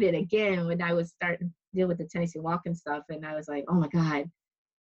I heard it again when I was starting to deal with the Tennessee Walking stuff, and I was like, oh my God,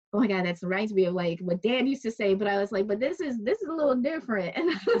 that reminds me of like what Dad used to say. But I was like, but this is a little different. And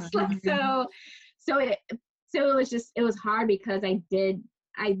I was like, so it was just, it was hard, because I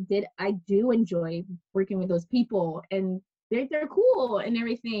do enjoy working with those people, and they're cool and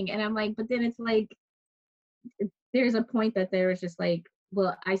everything. And I'm like, but then it's like, there's a point that there was just like,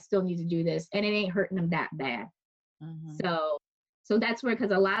 well, I still need to do this, and it ain't hurting them that bad. So that's where,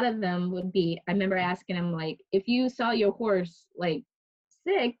 because a lot of them would be, I remember asking them, like, if you saw your horse like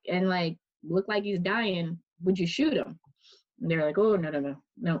sick and like look like he's dying, would you shoot him? And they're like, oh, no,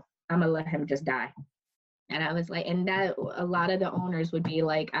 I'm gonna let him just die. And I was like, and that a lot of the owners would be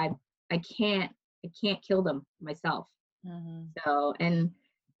like, I can't kill them myself. So, and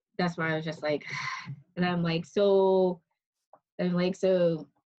that's where I was just like, and I'm like, so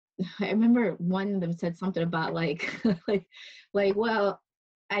I remember one of them said something about like, well,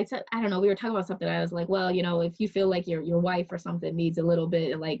 I said, I don't know, we were talking about something. I was like, well, you know, if you feel like your wife or something needs a little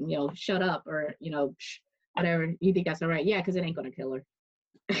bit, like, you know, shut up, or, you know, whatever, you think that's all right? Yeah, because it ain't going to kill her.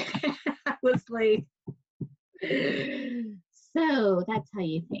 I was like, so that's how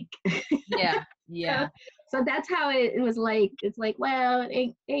you think. Yeah. So that's how it was like, it's like, well,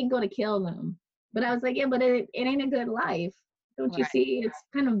 it ain't going to kill them. But I was like, yeah, but it ain't a good life. Don't you see? It's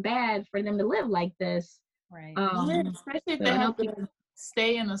kind of bad for them to live like this. Right. Especially if they have to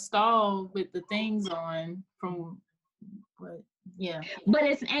stay in a stall with the things on from, but yeah. But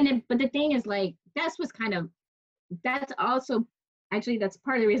the thing is, like, that's also, actually, that's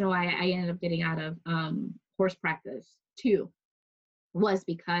part of the reason why I ended up getting out of horse practice too, was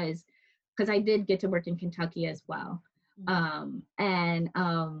because I did get to work in Kentucky as well. I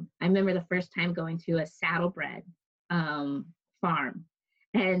remember the first time going to a saddlebred farm,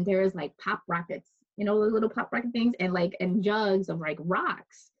 and there was like pop rockets, you know, the little pop rocket things, and jugs of like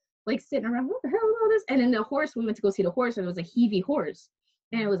rocks, like sitting around. What the hell is all this? And then the horse, we went to go see the horse, and it was a Heavy horse,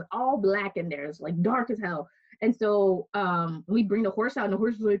 and it was all black in there. It was like dark as hell. And so we bring the horse out, and the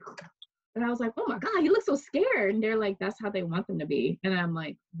horse was like, and I was like, oh my God, you look so scared. And they're like, that's how they want them to be. And I'm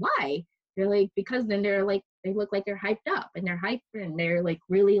like, why? They're like, because then they're like, they look like they're hyped up, and they're hyped, and they're like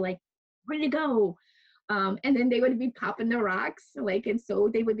really like ready to go. And then they would be popping the rocks, like, and so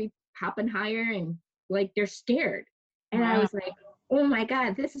they would be popping higher, and like they're scared. And I was like, oh my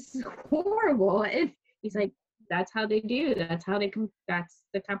God, this is horrible. And he's like, that's how they do. That's how they that's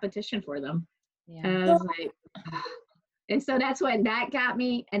the competition for them. Yeah. And I was like, And so that's what that got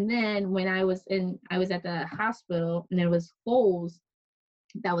me. And then when I was at the hospital, and there was foals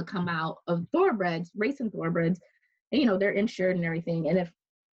that would come out of thoroughbreds, racing thoroughbreds, and, they're insured and everything. And if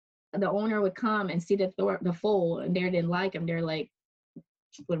the owner would come and see the foal and they didn't like him, they're like,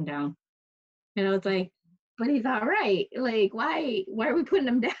 put him down. And I was like, but he's all right. Like, why are we putting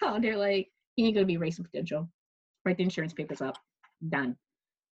him down? They're like, he ain't gonna be racing potential. Write the insurance papers up. Done.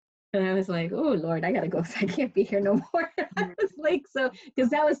 And I was like, oh Lord, I gotta go. I can't be here no more. I was like, so, because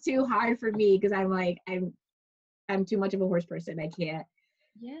that was too hard for me, because I'm like, I'm too much of a horse person. I can't.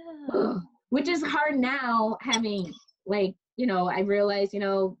 Yeah. Which is hard now, having, like, I realized,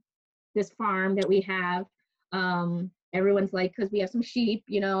 this farm that we have, everyone's like, because we have some sheep,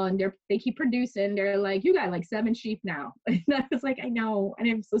 and they keep producing, they're like, you got like 7 sheep now. And I was like, I know, and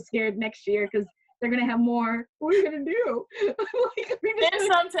I'm so scared next year because they're gonna have more. What are we gonna do?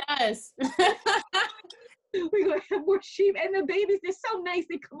 Send some to us. We're gonna have more sheep, and the babies, they're so nice.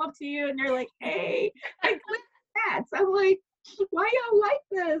 They come up to you and they're like, hey, I like cats. I'm like, why y'all like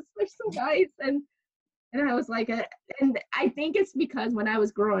this? They're so nice. And I was like, and I think it's because when I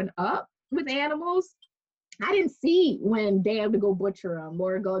was growing up with animals, I didn't see when Dad would go butcher them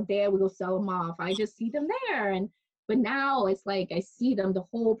or Dad would go sell them off. I just see them there. But now it's like I see them the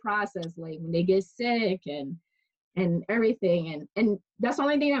whole process, like when they get sick and everything. And that's the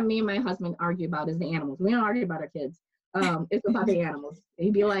only thing that me and my husband argue about is the animals. We don't argue about our kids. It's about the animals.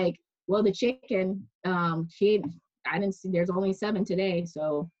 He'd be like, well, the chicken, I didn't see, there's only 7 today.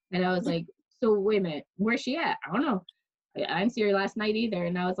 And I was like, so wait a minute, where's she at? I don't know. I didn't see her last night either.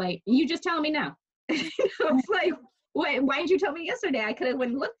 And I was like, you just telling me now? I was like, why didn't you tell me yesterday? I could have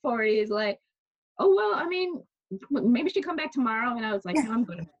went and looked for her. He's like, oh, well, I mean, maybe she come back tomorrow. And I was like, no, I'm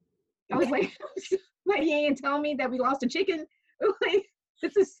good. I was like, but you ain't telling me that we lost a chicken? Like,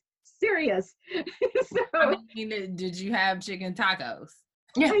 this is serious. So, I mean, did you have chicken tacos?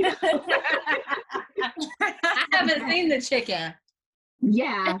 I haven't seen the chicken.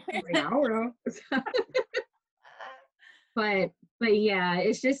 Yeah, I don't know. but yeah,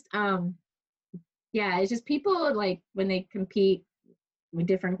 it's just it's just people, like, when they compete with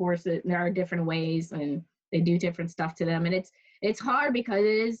different horses, there are different ways and they do different stuff to them, and it's hard because it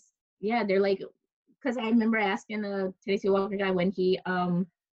is, they're like, because I remember asking the Tennessee Walker guy when he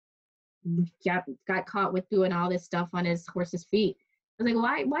got caught with doing all this stuff on his horse's feet. I was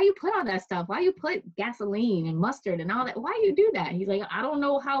like, why you put all that stuff? Why you put gasoline and mustard and all that? Why you do that? He's like, I don't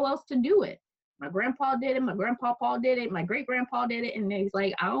know how else to do it. My grandpa did it. My grandpa did it. My great grandpa did it. And he's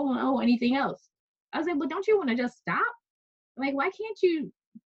like, I don't know anything else. I was like, but don't you want to just stop? Like, why can't you,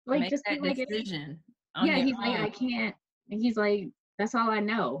 like, make just that be like decision? He's like, I can't. And he's like, that's all I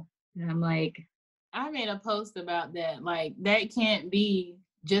know. And I'm like, I made a post about that. Like, that can't be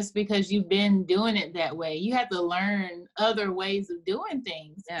just because you've been doing it that way. You have to learn other ways of doing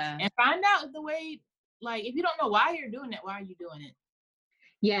things. Yeah. And find out the way, like, if you don't know why you're doing it, why are you doing it?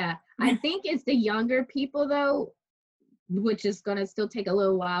 Yeah. I think it's the younger people, though, which is going to still take a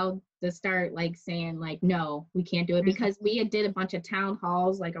little while to start, like, saying, like, no, we can't do it. Because we did a bunch of town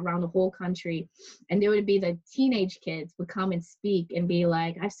halls, like, around the whole country. And there would be the teenage kids would come and speak and be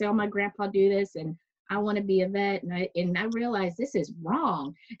like, I saw my grandpa do this, and I want to be a vet. And I realized this is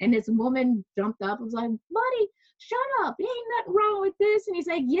wrong. And this woman jumped up and was like, buddy, shut up. There ain't nothing wrong with this. And he's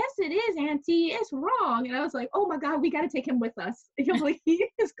like, yes, it is, Auntie. It's wrong. And I was like, oh my God, we got to take him with us. They're going to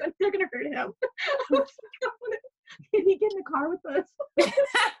hurt him. Can he get in the car with us?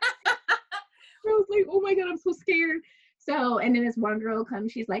 I was like, oh my God, I'm so scared. So, and then this one girl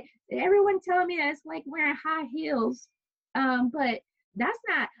comes, she's like, everyone telling me that it's like wearing high heels. But that's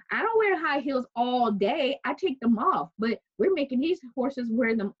not, I don't wear high heels all day. I take them off, but we're making these horses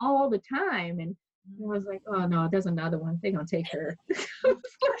wear them all the time. And I was like, oh no, there's another one. They're going to take her.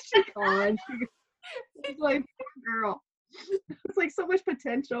 She's gone. She's like, girl. It's like so much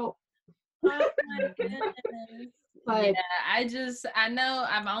potential. Oh my goodness. But yeah, I know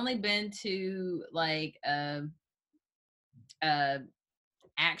I've only been to like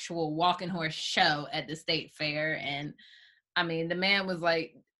actual walking horse show at the state fair, and I mean the man was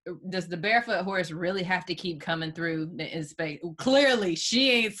like, does the barefoot horse really have to keep coming through the inspection? Clearly she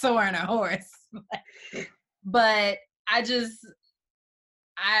ain't soaring a horse. But I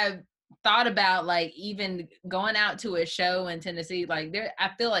thought about, like, even going out to a show in Tennessee, like, I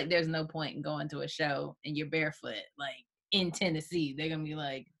feel like there's no point in going to a show and you're barefoot, like, in Tennessee. They're gonna be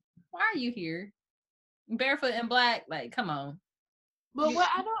like, why are you here barefoot and black? Like, come on. But what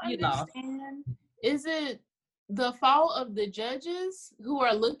I don't understand is it the fault of the judges who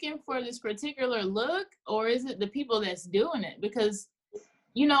are looking for this particular look, or is it the people that's doing it? Because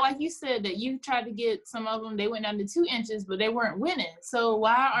you know, like you said, that you tried to get some of them, they went down to 2 inches, but they weren't winning. So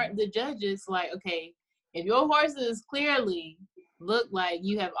why aren't the judges like, okay, if your horses clearly look like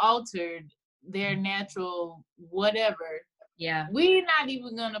you have altered their natural whatever, Yeah, we're not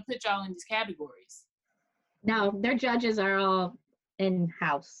even gonna put y'all in these categories. No, their judges are all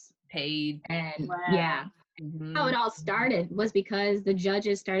in-house. paid. And Wow. yeah, how it all started was because the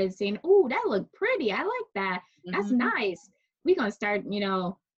judges started saying, "Oh, that looked pretty. I like that. That's nice. We're gonna start, you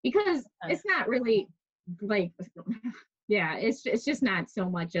know," because it's not really like, yeah, it's just not so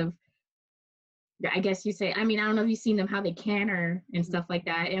much of, I guess you say. I mean, I don't know if you've seen them how they canter and stuff like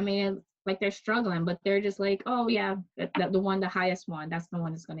that. I mean, it's like they're struggling, but they're just like, "Oh yeah, the highest one, that's the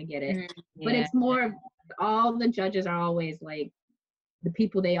one that's gonna get it." But it's more of, all the judges are always like the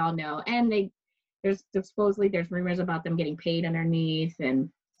people they all know, and there's supposedly there's rumors about them getting paid underneath and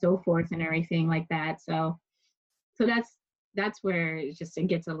so forth and everything like that. So that's where it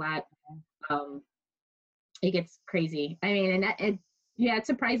gets a lot, it gets crazy. I mean, and it's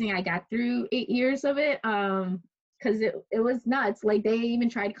surprising I got through 8 years of it, because it was nuts. Like, they even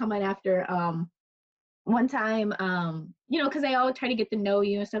tried coming after one time, you know, because they all try to get to know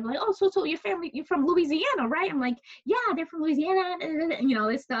you and stuff, like, "Oh, so your family, you're from Louisiana, right?" I'm like, "Yeah, they're from Louisiana," you know,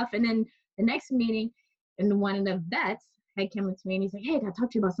 this stuff. And then the next meeting, and one of the vets had come to me and he's like, "Hey, I gotta talk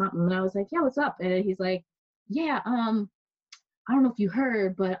to you about something." And I was like, "Yeah, what's up?" And he's like, "Yeah, I don't know if you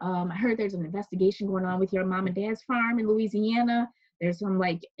heard, but I heard there's an investigation going on with your mom and dad's farm in Louisiana. There's some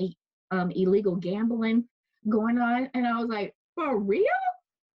like illegal gambling going on." And I was like, "For real?"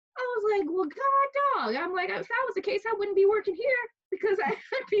 I was like, "Well, God, dog." I'm like, "If that was the case, I wouldn't be working here, because I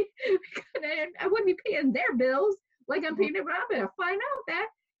wouldn't be paying their bills like I'm paying them, but I better find out that."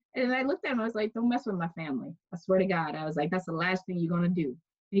 And I looked at him, I was like, "Don't mess with my family. I swear to God." I was like, "That's the last thing you're going to do." And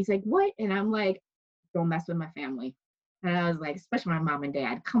he's like, "What?" And I'm like, "Don't mess with my family." And I was like, especially my mom and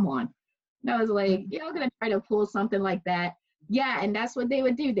dad, come on. And I was like, "Y'all going to try to pull something like that?" Yeah, and that's what they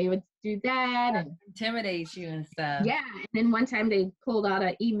would do. They would do that and Intimidate you and stuff. yeah. And then one time they pulled out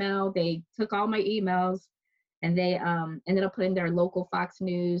an email. They took all my emails and they ended up putting their local Fox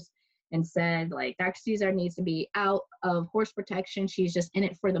News and said, like, "Dr. Caesar needs to be out of horse protection. She's just in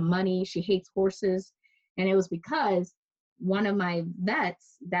it for the money. She hates horses." And it was because one of my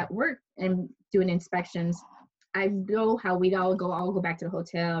vets that worked and doing inspections, I know how we'd all go back to the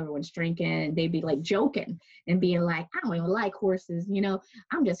hotel, everyone's drinking, and they'd be like joking and being like, "I don't even like horses, you know,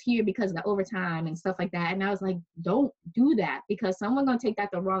 I'm just here because of the overtime," and stuff like that. And I was like, "Don't do that, because someone's gonna take that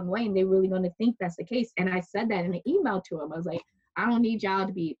the wrong way and they're really gonna think that's the case." And I said that in an email to him. I was like, "I don't need y'all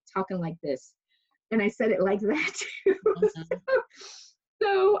to be talking like this." And I said it like that too.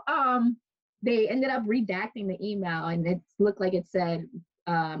 So they ended up redacting the email, and it looked like it said,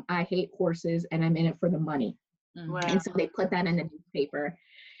 "I hate horses and I'm in it for the money." Wow. And so they put that in the newspaper,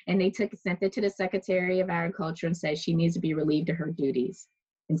 and they sent it to the Secretary of Agriculture and said she needs to be relieved of her duties.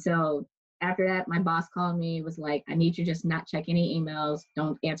 And so after that, my boss called me, was like, "I need you to just not check any emails,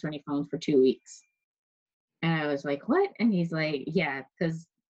 don't answer any phones for 2 weeks." And I was like, "What?" And he's like, "Yeah, because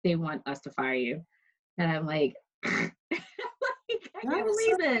they want us to fire you." And I'm like, I can't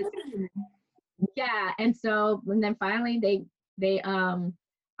believe this. Yeah. And so, and then finally they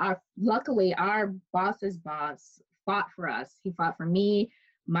luckily our boss's boss fought for us. He fought for me,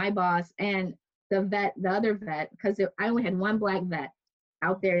 my boss, and the other vet, because I only had one black vet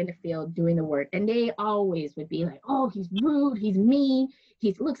out there in the field doing the work. And they always would be like, "Oh, he's rude, he's mean,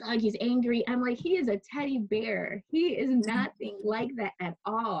 he looks like he's angry." I'm like, "He is a teddy bear. He is nothing like that at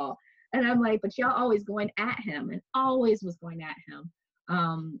all." And I'm like, "But y'all always going at him," and always was going at him.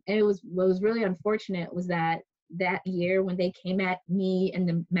 And what was really unfortunate was that year when they came at me in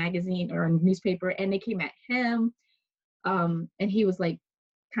the magazine or newspaper, and they came at him, and he was like,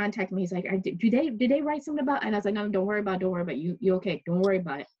 contact me. He's like, did they write something about?" And I was like, "No, don't worry about it. You okay? Don't worry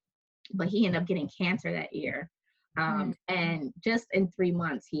about it." But he ended up getting cancer that year. And just in 3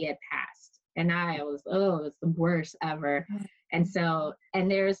 months he had passed. And I was, it's the worst ever. And so, and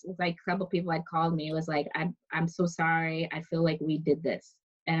there's like a couple people had called me. It was like, I'm so sorry. I feel like we did this."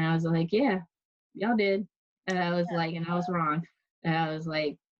 And I was like, "Yeah, y'all did." And I was like, and I was wrong. And I was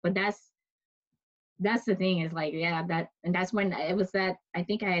like, but that's the thing, is like, yeah, and that's when it was that, I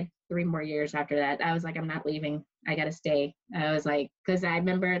think I had 3 more years after that. I was like, "I'm not leaving. I got to stay." I was like, because I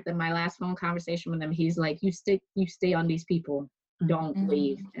remember my last phone conversation with him, he's like, you stay on these people. Don't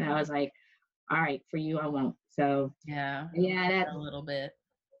leave." And I was like, "All right, for you, I won't." So yeah, that a little bit.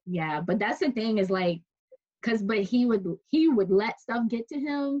 Yeah. But that's the thing, is like, but he would let stuff get to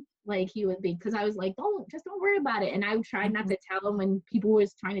him. Like, he would be, because I was like, don't worry about it. And I would try not to tell him when people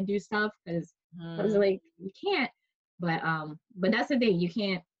was trying to do stuff, because I was like, you can't. But that's the thing, you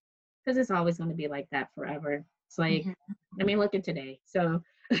can't, because it's always going to be like that forever. It's like, I mean, look at today. So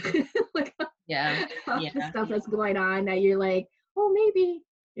look all the stuff that's going on that you're like, oh, maybe.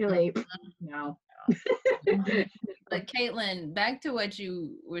 You're like, no. But Caitlin, back to what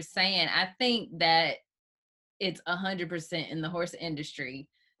you were saying, I think that it's 100% in the horse industry.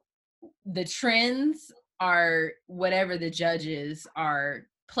 The trends are whatever the judges are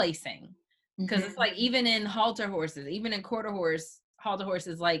placing. Because it's like, even in halter horses, even in quarter horse, halter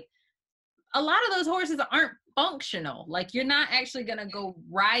horses, like a lot of those horses aren't functional. Like, you're not actually going to go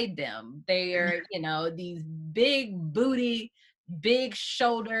ride them. They are, you know, these big booty, big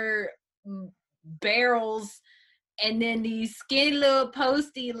shoulder barrels, and then these skinny little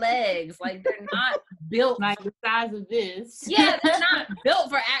posty legs. Like, they're not built like the size of this. Yeah, they're not built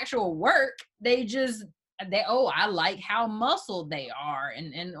for actual work. I like how muscled they are,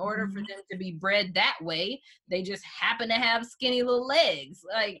 and in order for them to be bred that way, they just happen to have skinny little legs,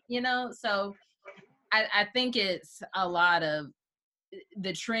 like, you know. So I think it's a lot of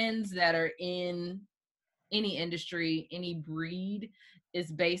the trends that are in any industry, any breed,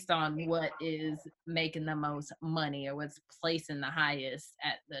 is based on what is making the most money or what's placing the highest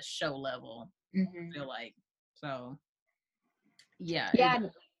at the show level. I feel like. So yeah.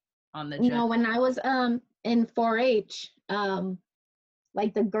 On the you know, when I was in 4-H,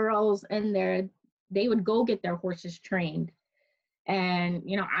 like the girls they would go get their horses trained, and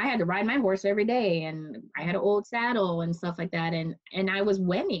you know, I had to ride my horse every day, and I had an old saddle and stuff like that, and I was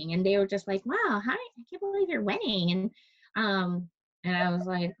winning, and they were just like, wow, I can't believe you're winning. And I was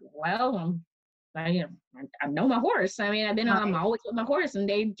like, well, I know my horse. I mean, I'm always with my horse, and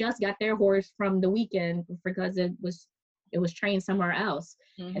they just got their horse from the weekend because it was trained somewhere else.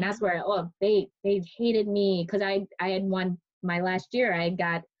 And that's where they hated me, because I had won my last year. I'd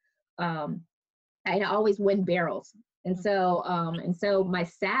always win barrels, and so my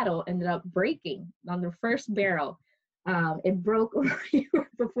saddle ended up breaking on the first barrel. It broke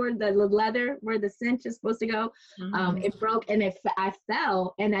before the leather where the cinch is supposed to go. It broke, and I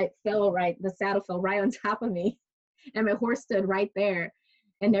fell, and the saddle fell right on top of me, and my horse stood right there.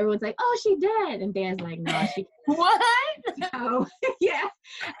 And everyone's like, oh, she dead. And Dan's like, no, she What? So, yeah.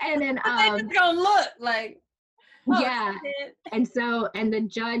 And then they just gonna look like, yeah. And the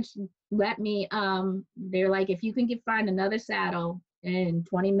judge let me, they're like, if you can find another saddle in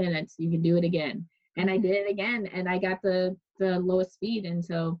 20 minutes, you can do it again. And I did it again, and I got the lowest speed. And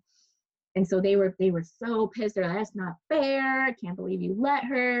so they were so pissed. They're like, that's not fair. I can't believe you let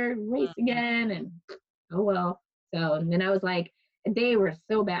her race again. And oh well. So, and then I was like, they were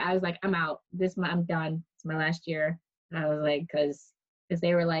so bad. I was like, I'm out. I'm done. It's my last year. And I was like, because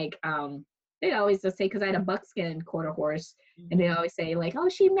they were like, they always just say, because I had a buckskin quarter horse, and they always say like, oh,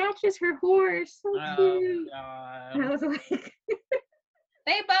 she matches her horse. So cute. God. And I was like,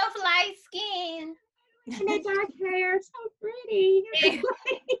 they both light skin. And they dark hair, so pretty.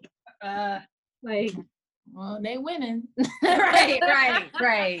 Like, well, they winning.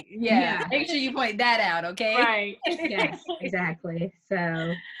 right. Yeah. Make sure you point that out, okay? Right. Yes, exactly.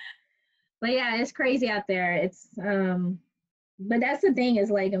 So, but yeah, it's crazy out there. It's but that's the thing, is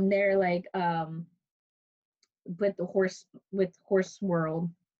like, they're like with horse world,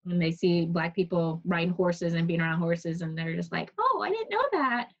 when they see Black people riding horses and being around horses, and they're just like, oh, I didn't know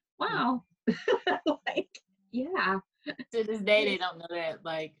that. Wow. Like, yeah. To this day, they don't know that.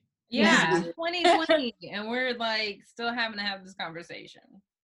 Like, yeah, 2020, and we're like still having to have this conversation.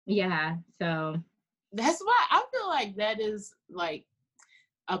 Yeah, so that's why I feel like that is like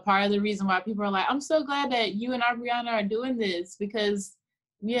a part of the reason why people are like, I'm so glad that you and Aubriana are doing this, because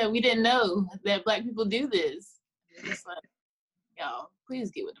we didn't know that Black people do this. It's like, y'all, please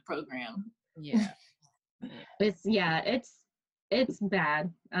get with the program. Yeah. It's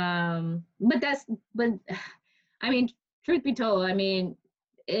bad. But I mean, truth be told, I mean,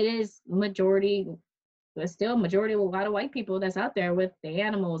 it is majority, but still majority of a lot of white people that's out there with the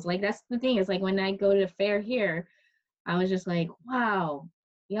animals. Like, that's the thing. It's like, when I go to the fair here, I was just like, wow,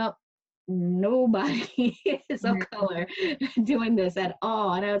 yep, nobody is of color doing this at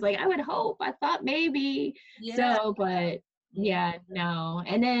all. And I was like, I would hope, I thought maybe. Yeah. So, but yeah, no.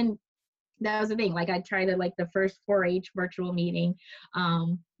 And then that was the thing. Like, I tried to, like, the first 4-H virtual meeting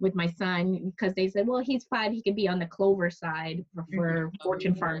with my son, because they said, well, he's 5, he could be on the clover side for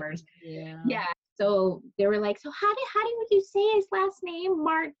Fortune Farmers. Yeah. So they were like, so how would you say his last name?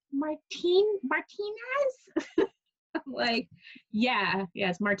 Martinez? I'm like, yeah,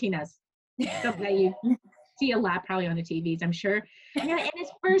 it's Martinez. Something that you see a lot probably on the TVs, I'm sure. Yeah, and his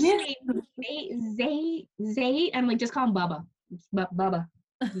first name, Zay. I'm like, just call him Bubba. Bubba.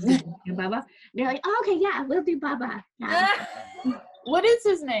 Bubba. They're like, oh, okay, yeah, we'll do Bubba. Yeah. What is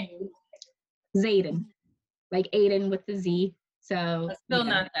his name? Zayden, like Aiden with the Z. So It's still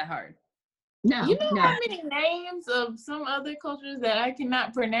not that hard. No, You know no. how many names of some other cultures that I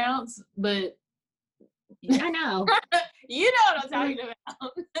cannot pronounce, but I know. you know what I'm talking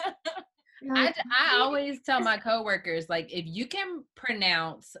about. I always tell my coworkers, like, if you can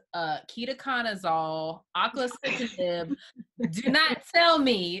pronounce ketoconazole, oclacitinib, do not tell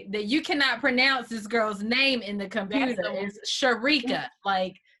me that you cannot pronounce this girl's name in the computer. It's Sharika.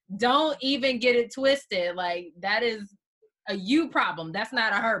 Like, don't even get it twisted. Like, that is a you problem. That's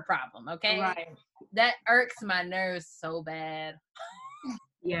not a her problem, okay? Right. That irks my nerves so bad.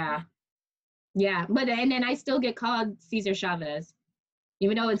 Yeah. Yeah. But and then I still get called Cesar Chavez.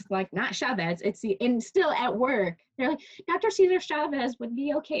 Even though it's like not Chavez, and still at work, they're like, Dr. Cesar Chavez would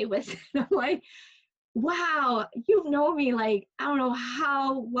be okay with it. I'm like, wow, you've known me like, I don't know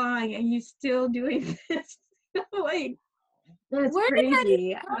how long, and you still doing this. Like, that's Where crazy.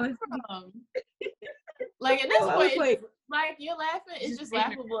 did that come from? Like, at this point, like, you're laughing, it's just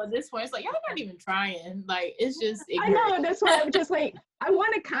laughable at this point. It's like, y'all not even trying. Like, it's just ignorant. I know, that's why I'm just like, I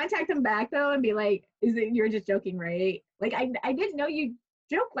want to contact them back though and be like, you're just joking, right? Like, I didn't know you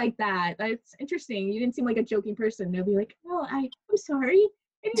joke like that. That's interesting. You didn't seem like a joking person. They'll be like, oh, I'm sorry.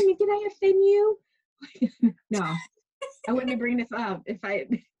 I didn't mean, did I offend you? No, I wouldn't be bringing this up if I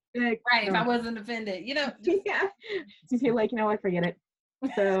like, right, no. if I wasn't offended, you know. Yeah, you feel like, you know what, forget it.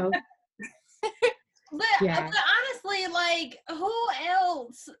 So but honestly, like, who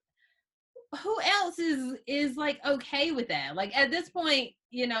else is like okay with that? Like, at this point,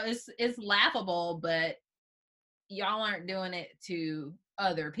 you know, it's laughable, but y'all aren't doing it to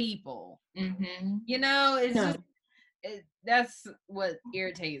other people. Mm-hmm. You know, it's just that's what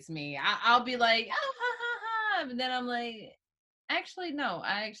irritates me. I'll be like, oh, ha ha ha, but then I'm like, actually, no,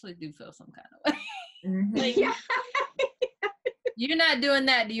 I actually do feel some kind of way. Mm-hmm. Like, yeah. You're not doing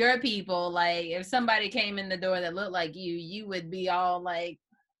that to your people. Like, if somebody came in the door that looked like you would be all like,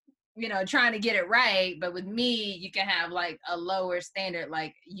 you know, trying to get it right. But with me, you can have like a lower standard.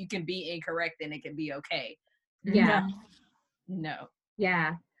 Like, you can be incorrect and it can be okay. Yeah. No.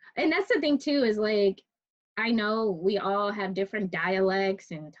 Yeah. And that's the thing too, is like, I know we all have different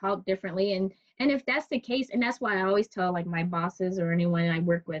dialects and talk differently. And if that's the case, and that's why I always tell like my bosses or anyone I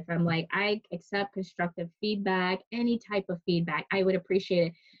work with, I'm like, I accept constructive feedback, any type of feedback, I would appreciate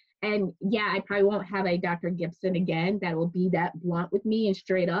it. And yeah, I probably won't have a Dr. Gibson again that will be that blunt with me and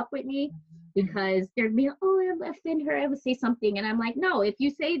straight up with me, because there'd be, oh, I offend her, I would say something. And I'm like, no, if you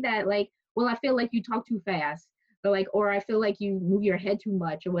say that, like, well, I feel like you talk too fast, or like, or I feel like you move your head too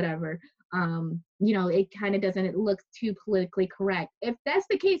much or whatever. You know, it kind of doesn't look too politically correct. If that's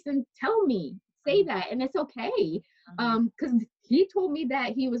the case, then tell me, say that, and it's okay. Because he told me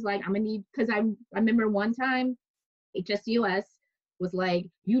that he was like, I'm gonna need, because I remember one time, HSUS was like,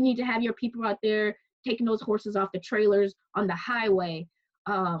 you need to have your people out there taking those horses off the trailers on the highway,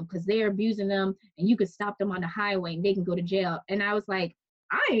 because they're abusing them, and you could stop them on the highway and they can go to jail. And I was like,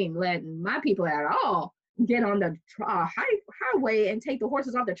 I ain't letting my people at all get on the highway and take the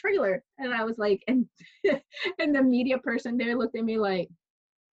horses off the trailer. And I was like, and and the media person there looked at me like,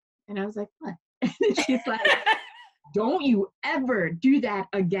 and I was like, what? And she's like, don't you ever do that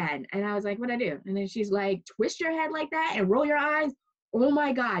again. And I was like, what'd I do? And then she's like, twist your head like that and roll your eyes. Oh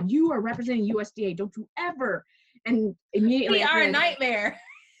my God, you are representing USDA. Don't you ever. And immediately we are a nightmare.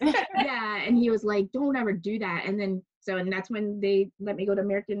 Yeah. And he was like, don't ever do that. And then and that's when they let me go to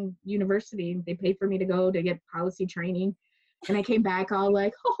American University. They paid for me to go to get policy training. And I came back all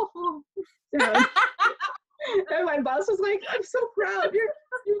like, oh. So, and my boss was like, I'm so proud.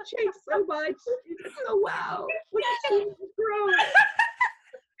 You changed so much. So wow. Look at you grow.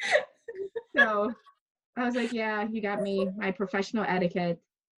 So I was like, yeah, you got me my professional etiquette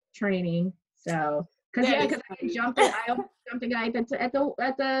training. So because I jumped the guy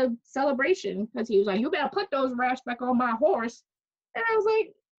at the celebration, because he was like, you better put those wraps back on my horse. And I was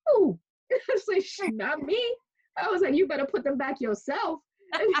like, ooh. I was like, not me. I was like, you better put them back yourself.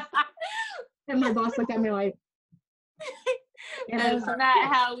 And my boss looked at me like, that's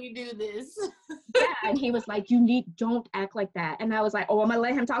not how we do this. Yeah, and he was like, don't act like that. And I was like, oh, I'm gonna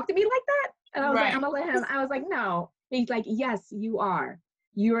let him talk to me like that? And I was like, I'm gonna let him. I was like, no. He's like, yes, you are.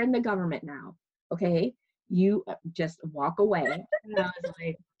 You're in the government now. Okay, you just walk away. And I was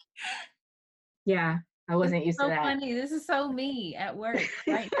like, yeah, I wasn't used to that. Funny. This is so me at work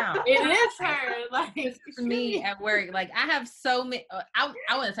right now. It is her. Like, this is me at work. Like, I have so many.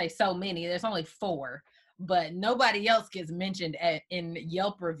 I wouldn't say so many. There's only 4, but nobody else gets mentioned in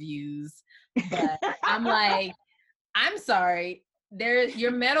Yelp reviews. But I'm like, I'm sorry.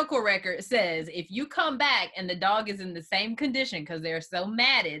 your medical record says if you come back and the dog is in the same condition because they're so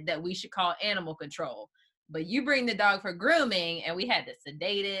matted that we should call animal control. But you bring the dog for grooming and we had to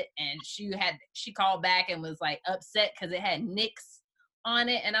sedate it, and she called back and was like upset because it had nicks on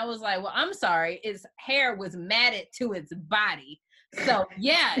it. And I was like, well, I'm sorry, its hair was matted to its body. So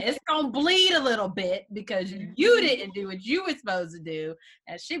yeah, it's gonna bleed a little bit because you didn't do what you were supposed to do.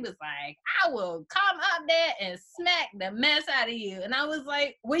 And she was like, I will come up there and smack the mess out of you. And I was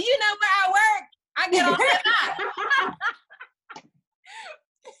like, well, you know where I work? I get off the lot.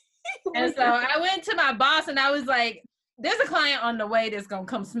 And so I went to my boss and I was like, there's a client on the way that's gonna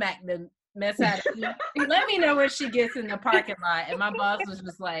come smack the mess out of you. Let me know when she gets in the parking lot. And my boss was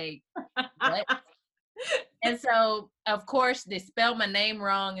just like, what? And so, of course, they spelled my name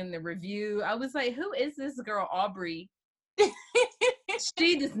wrong in the review. I was like, who is this girl, Aubrey?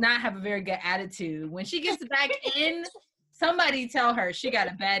 She does not have a very good attitude. When she gets back in, somebody tell her she got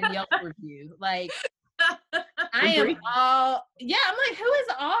a bad Yelp review. Like, I am all, yeah, I'm like, who is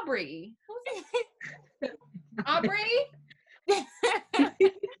Aubrey? Aubrey?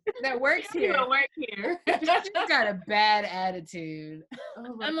 That works here. She's got a bad attitude.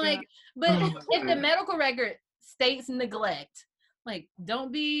 Oh I'm God. Like, but if the medical record states neglect, like,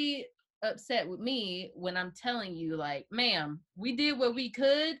 don't be upset with me when I'm telling you, like, ma'am, we did what we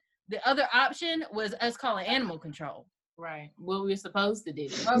could. The other option was us calling animal control. Right. What we were supposed to do.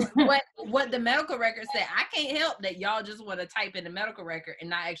 What the medical record said. I can't help that y'all just want to type in the medical record and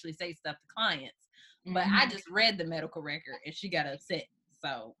not actually say stuff to clients. But I just read the medical record and she got upset.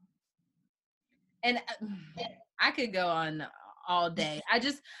 So, and I could go on all day.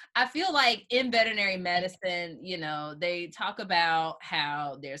 I feel like in veterinary medicine, you know, they talk about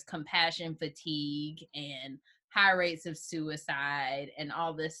how there's compassion fatigue and high rates of suicide and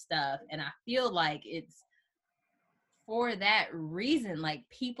all this stuff. And I feel like it's for that reason, like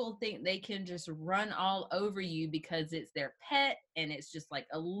people think they can just run all over you because it's their pet and it's just like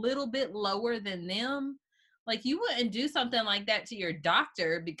a little bit lower than them. Like you wouldn't do something like that to your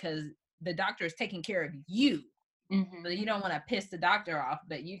doctor because the doctor is taking care of you. Mm-hmm. So you don't want to piss the doctor off,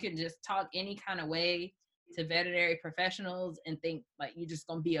 but you can just talk any kind of way to veterinary professionals and think like you're just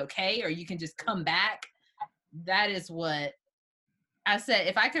going to be okay, or you can just come back. That is what I said.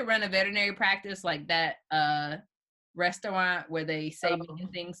 If I could run a veterinary practice like that, restaurant where they say mean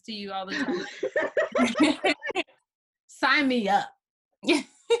things to you all the time, sign me up.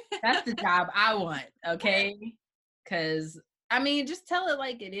 That's the job I want. Okay, because I mean, just tell it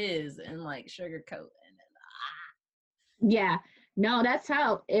like it is and like sugarcoat and yeah, no, that's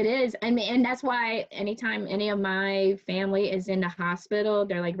how it is. I mean, and that's why anytime any of my family is in the hospital,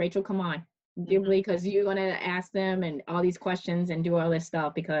 they're like, Rachel, come on, because you're gonna ask them and all these questions and do all this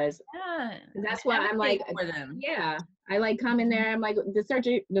stuff, because that's why I'm like, yeah, I like come in there. I'm like, the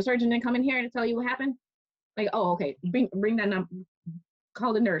surgeon didn't come in here to tell you what happened. Like, oh, okay, bring that number,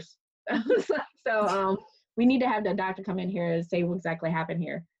 call the nurse. So we need to have the doctor come in here and say what exactly happened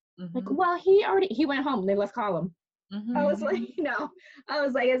here. Mm-hmm. Like, well, he went home. Then let's call him. Mm-hmm. I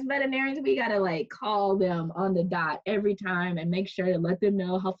was like, as veterinarians, we gotta like call them on the dot every time and make sure to let them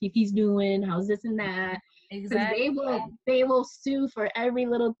know how Fifi's doing, how's this and that. Exactly. They will sue for every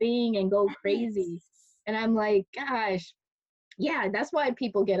little thing and go crazy. And I'm like, gosh, yeah, that's why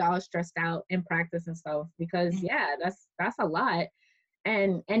people get all stressed out in practice and stuff, because yeah, that's a lot.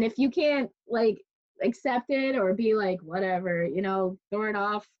 And if you can't like accept it or be like, whatever, throw it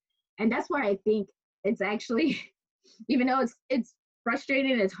off. And that's why I think it's actually, even though it's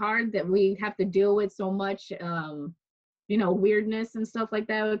frustrating, it's hard that we have to deal with so much, weirdness and stuff like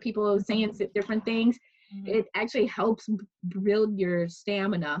that with people saying different things. Mm-hmm. It actually helps build your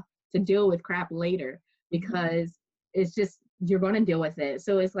stamina to deal with crap later, because it's just, you're going to deal with it.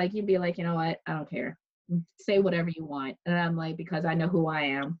 So it's like, you'd be like, you know what? I don't care. Say whatever you want. And I'm like, because I know who I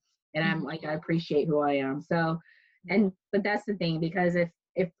am. And I'm like, I appreciate who I am. So, but that's the thing, because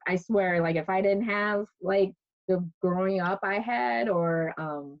if I swear, like, if I didn't have like the growing up I had, or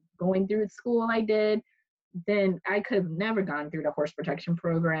going through school I did, then I could have never gone through the horse protection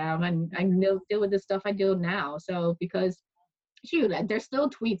program and I deal with the stuff I do now. So, because shoot, there's still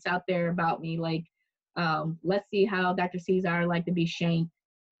tweets out there about me like, let's see how Dr. Cesar like to be shanked,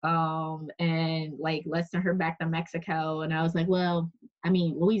 and like, let's send her back to Mexico. And I was like, well, I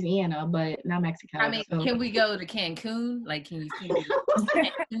mean, Louisiana, but not Mexico. I mean, so. Can we go to Cancun? Like, can you see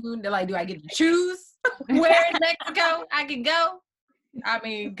Cancun? They're like, do I get to choose where in Mexico I can go? I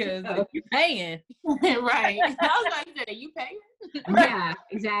mean, because you're paying. Right. I was about to say, are you paying? Yeah,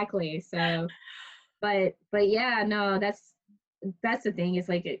 exactly. So, but yeah, no, that's the thing. It's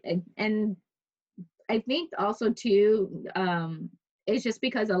like, and I think also too, it's just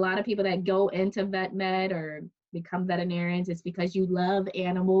because a lot of people that go into vet med or become veterinarians, it's because you love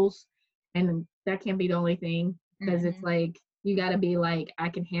animals, and that can't be the only thing, because it's like you got to be like, I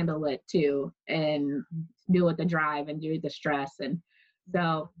can handle it too, and deal with the drive and do the stress. And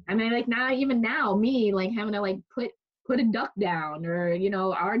so I mean, like now me like having to like put a duck down, or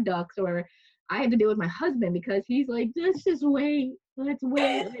our ducks, or I had to deal with my husband because he's like, let's wait.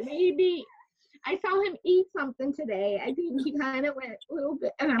 Maybe I saw him eat something today. I think he kind of went a little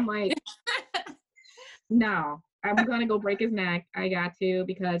bit, and I'm like, no, I'm gonna go break his neck. I got to,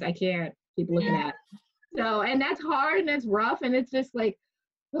 because I can't keep looking at. So, and that's hard and that's rough, and it's just like,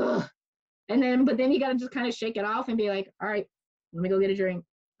 ugh. But then you gotta just kind of shake it off and be like, all right, let me go get a drink.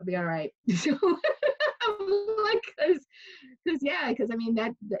 I'll be all right. So, like, because I mean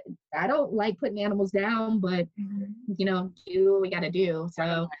that I don't like putting animals down, but do what we gotta do.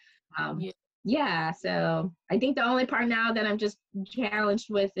 So, yeah. So I think the only part now that I'm just challenged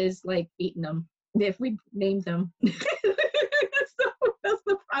with is like eating them if we named them. So that's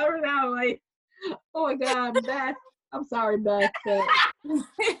the part now. Like, oh my God, Beth. I'm sorry, Beth. But,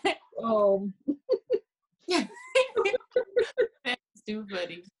 That's too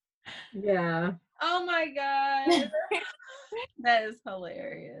funny. Yeah. Oh my God. That is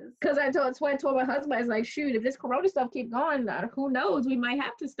hilarious. Because I told my husband, I was like, shoot, if this corona stuff keep going, who knows? We might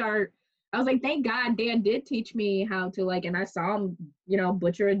have to start. I was like, thank God Dan did teach me how to, like, and I saw him,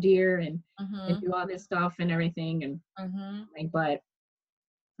 butcher a deer and do all this stuff and everything. And like, but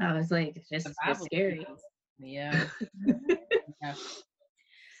I was like, it's just scary. Yeah. Yeah.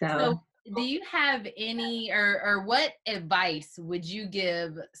 So do you have any, or what advice would you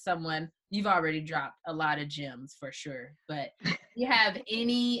give someone? You've already dropped a lot of gems for sure, but do you have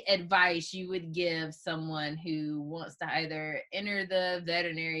any advice you would give someone who wants to either enter the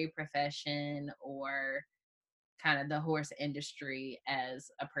veterinary profession or kind of the horse industry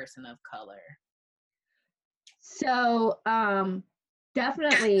as a person of color? So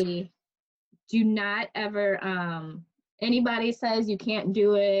definitely do not ever, anybody says you can't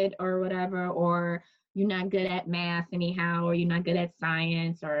do it or whatever, or you're not good at math anyhow, or you're not good at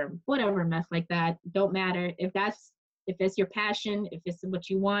science or whatever mess like that. Don't matter. If it's your passion, if it's what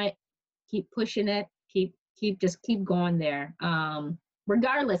you want, keep pushing it. Keep going there.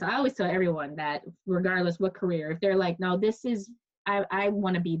 Regardless, I always tell everyone that regardless what career, if they're like, no, this is, I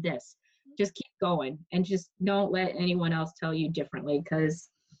want to be this, just keep going and just don't let anyone else tell you differently, because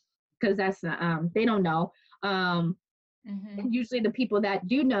that's they don't know. And usually the people that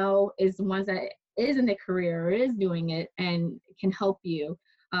do know is the ones that is in the career or is doing it and can help you,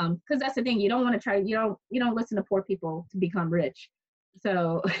 because that's the thing, you don't want to try, you don't listen to poor people to become rich.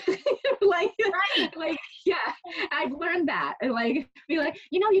 So like yeah, I've learned that, and like be like,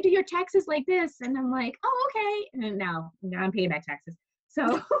 you do your taxes like this, and I'm like, oh, okay, and now I'm paying back taxes,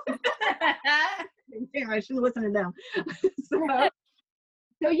 so I shouldn't listen to them.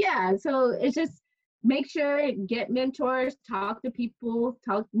 So yeah, so it's just make sure, get mentors, talk to people,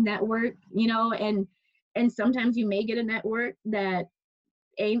 network, and sometimes you may get a network that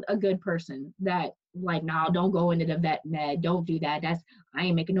ain't a good person, that like, no, don't go into the vet med, don't do that. I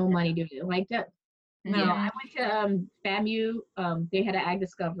ain't making no money doing it like that. No, I went to FAMU. They had an ag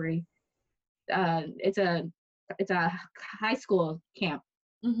discovery. It's a high school camp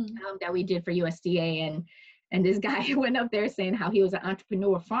that we did for USDA, and this guy went up there saying how he was an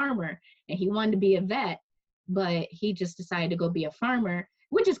entrepreneur farmer and he wanted to be a vet, but he just decided to go be a farmer,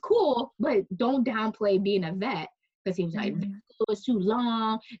 which is cool, but don't downplay being a vet, because he was like, it's too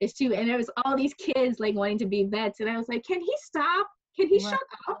long, and there was all these kids like wanting to be vets, and I was like, can he stop? Can he shut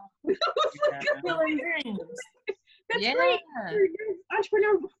up? That's great. You're an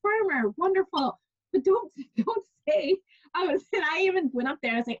entrepreneur farmer, wonderful. But don't say. I even went up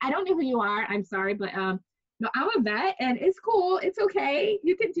there. I was like, I don't know who you are. I'm sorry, but no, I'm a vet, and it's cool. It's okay.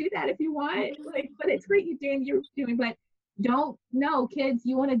 You can do that if you want. Like, but it's great you're doing. But don't, no, kids,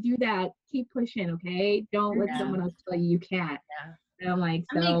 you want to do that, keep pushing, okay? Don't let someone else tell you can't. Yeah. And I'm like,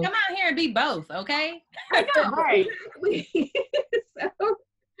 I mean, come out here and be both, okay? I know, right?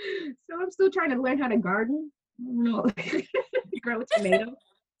 So I'm still trying to learn how to garden. No, grow tomatoes.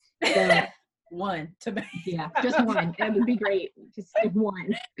 So, one tomato. Yeah, just one. That would be great. Just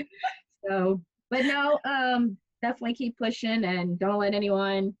one. So, but no, definitely keep pushing, and don't let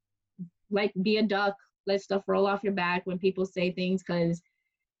anyone, like, be a duck. Let stuff roll off your back when people say things, because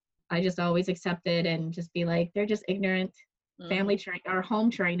I just always accept it and just be like, they're just ignorant. Family train or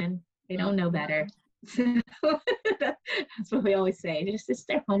home training. They don't know better. So that's what we always say. Just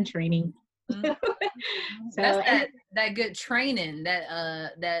their home training. So, that's that good training,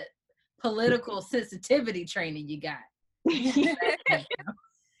 that political sensitivity training you got.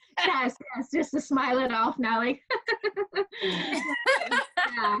 Yes, just to smile it off now, like,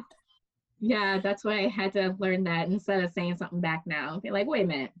 yeah, that's why I had to learn that instead of saying something back now. Be like, wait a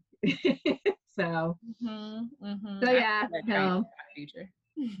minute. So, so yeah, no,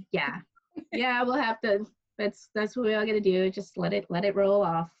 yeah, we'll have to. That's what we all got to do. Just let it roll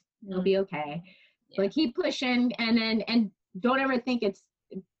off. It'll be okay. But keep pushing, and don't ever think it's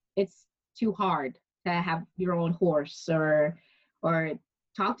too hard to have your own horse or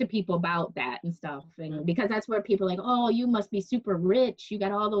talk to people about that and stuff. And because that's where people are like, oh, you must be super rich. You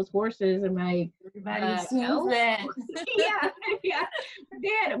got all those horses. And like, everybody assumes that. yeah.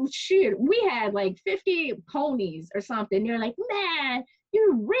 Dad, shoot, we had like 50 ponies or something. They're like, man,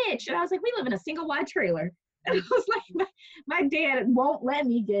 you're rich. And I was like, we live in a single wide trailer. And I was like, my dad won't let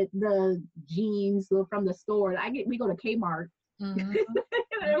me get the jeans from the store. We go to Kmart. And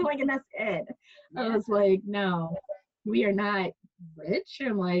I'm like, and that's it. I was like, no, we are not rich.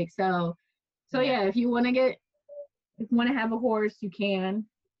 I'm like, so yeah, if you want to have a horse, you can.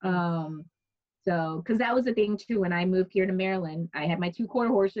 So because that was the thing too, when I moved here to Maryland, I had my 2 quarter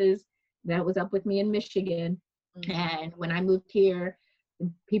horses that was up with me in Michigan. And when I moved here,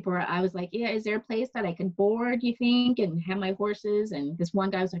 I was like, yeah, is there a place that I can board, you think, and have my horses? And this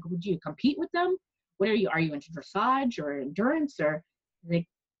one guy was like, would you compete with them? What are you into dressage or endurance? Or like,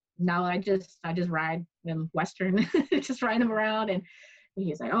 no, I just ride them Western, just ride them around. And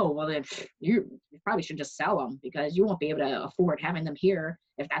he's like, oh, well, then you probably should just sell them because you won't be able to afford having them here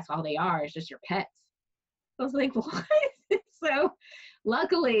if that's all they are. It's just your pets. I was like, what? So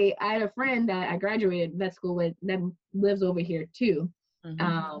luckily, I had a friend that I graduated vet school with that lives over here too.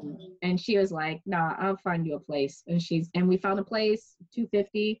 And she was like, nah, I'll find you a place. And we found a place,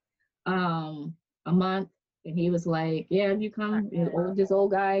 $250 a month. And he was like, yeah, you come, this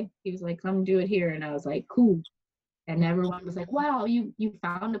old guy, he was like, come do it here. And I was like, cool. And everyone was like, wow, you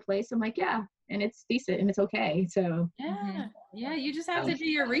found a place. I'm like, yeah, and it's decent and it's okay. So yeah, you just have to do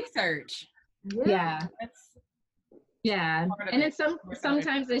your research. Yeah. And it's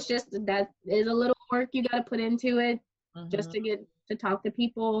sometimes it's just that is a little work you got to put into it just to get to talk to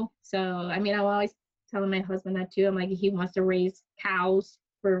people. So I mean, I'm always telling my husband that too. I'm like, he wants to raise cows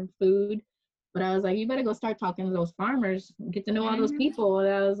for food, but I was like, you better go start talking to those farmers, get to know all those people.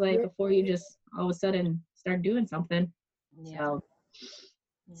 And I was like, before you just all of a sudden start doing something.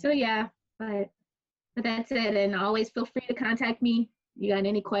 So yeah, but that's it. And always feel free to contact me. You got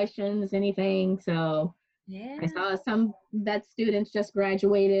any questions, anything? So I saw some vet students just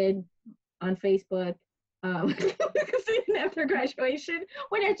graduated on Facebook after graduation,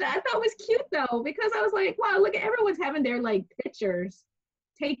 which I thought was cute though, because I was like, wow, look at everyone's having their like pictures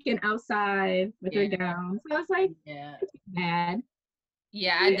taken outside with their gowns. So I was like, it's bad.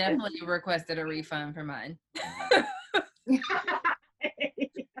 Yeah, I definitely requested a refund for mine.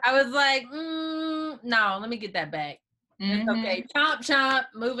 I was like, no, let me get that back. It's okay. Chomp, chomp,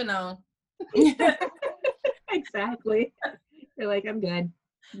 moving on. Exactly. They're like, I'm good.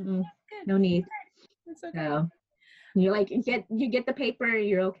 No need. It's okay. So you're like, you get the paper,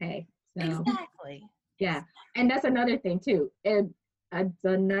 you're okay. So, exactly. Yeah. And that's another thing too. And it's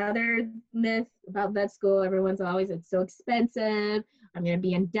another myth about vet school. Everyone's always, it's so expensive. I'm going to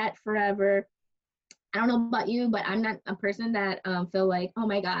be in debt forever. I don't know about you, but I'm not a person that feel like, oh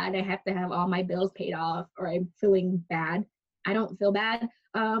my God, I have to have all my bills paid off or I'm feeling bad. I don't feel bad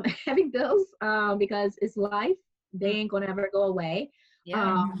having bills because it's life. They ain't going to ever go away.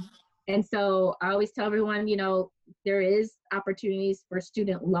 And so I always tell everyone, you know, there is opportunities for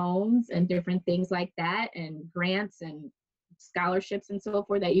student loans and different things like that and grants and scholarships and so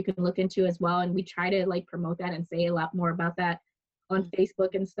forth that you can look into as well. And we try to like promote that and say a lot more about that on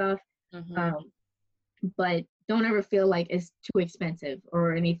Facebook and stuff. But don't ever feel like it's too expensive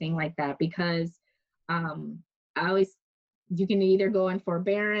or anything like that, because you can either go in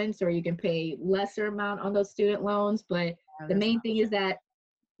forbearance or you can pay lesser amount on those student loans. But the main thing is that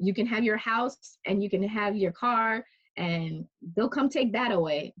you can have your house and you can have your car and they'll come take that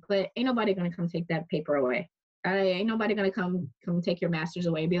away, but ain't nobody gonna come take that paper away. Ain't nobody gonna come take your master's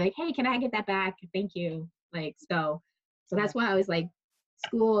away and be like, hey, can I get that back? Thank you. Like, so that's why I was like,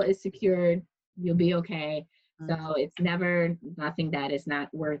 school is secured, you'll be okay. So it's never nothing that is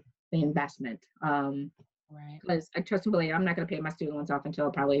not worth the investment. Right. Because I trust and believe I'm not gonna pay my student loans off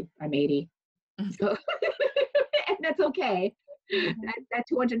until probably I'm 80. So and that's okay. That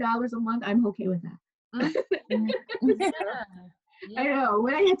 $200 a month, I'm okay with that. I know.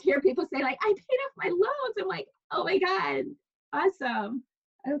 When I have to hear people say like, I paid off my loans, I'm like, oh my God, awesome.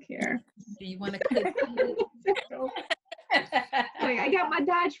 I don't care. Do you want to like, I got my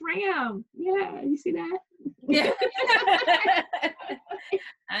Dodge Ram. Yeah, you see that? Yeah.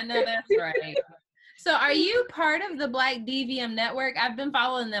 I know that's right. So are you part of the Black DVM network? I've been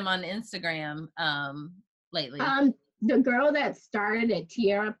following them on Instagram lately. The girl that started it,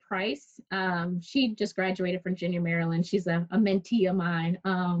 Tiara Price, she just graduated from Virginia, Maryland. She's a mentee of mine.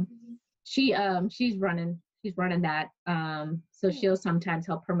 She's running that. So she'll sometimes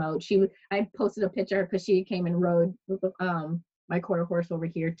help promote. I posted a picture because she came and rode my quarter horse over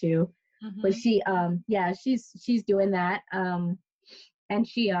here too. Mm-hmm. But she's doing that. And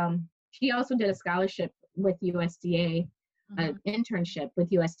she also did a scholarship with USDA, an internship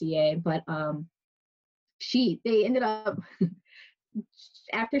with USDA, but they ended up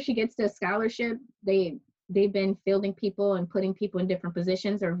after she gets the scholarship, they've been fielding people and putting people in different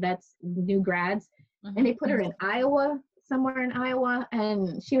positions or vets, new grads, and they put her in somewhere in Iowa,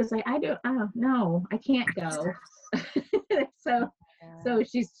 and she was like, I don't know, I can't go. so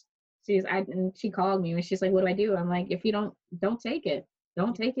she called me and she's like, what do I do? I'm like, if you don't take it,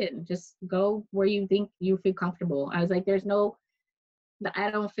 and just go where you think you feel comfortable. I was like,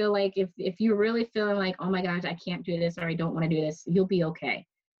 I don't feel like if you're really feeling like, oh my gosh, I can't do this or I don't want to do this, you'll be okay.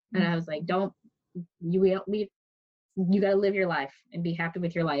 And I was like, you got to live your life and be happy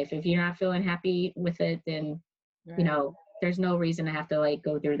with your life. If you're not feeling happy with it, then, there's no reason to have to like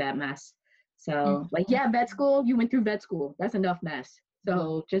go through that mess. So vet school, you went through vet school. That's enough mess.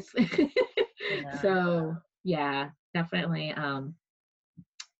 So just, so yeah, definitely.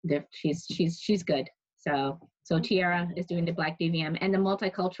 She's good. So Tiara is doing the Black DVM, and the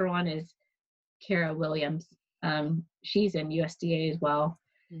multicultural one is Kara Williams. She's in USDA as well.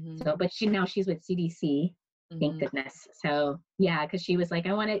 So, but she's with CDC. Thank goodness. So yeah, because she was like,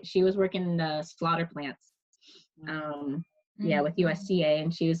 she was working in the slaughter plants. With USDA,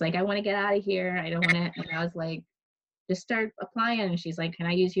 and she was like, I want to get out of here. I don't want to. And I was like, just start applying. And she's like, can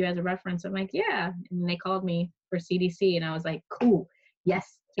I use you as a reference? I'm like, yeah. And they called me for CDC, and I was like, cool.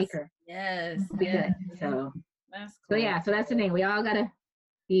 Yes, take her. Yes. Be good. So that's cool. So that's the thing. We all gotta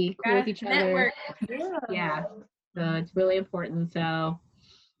be cool with each other. Yeah. So it's really important. So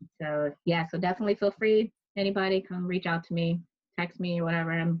definitely feel free. Anybody come reach out to me, text me or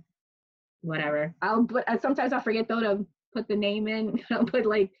whatever. Sometimes I forget though to put the name in. I'll put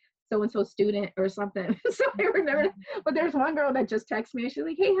like so-and-so student or something. So I remember, but there's one girl that just texted me and she's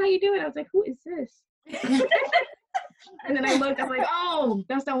like, hey, how you doing? I was like, who is this? And then I looked, I'm like, oh,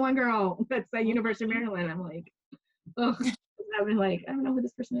 that's that one girl that's at University of Maryland. I'm like, oh, I've been like, I don't know who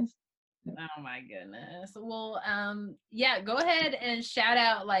this person is. Oh my goodness. Well, go ahead and shout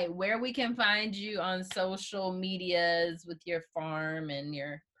out like where we can find you on social medias with your farm and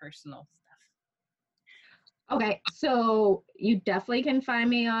your personal stuff. Okay, so you definitely can find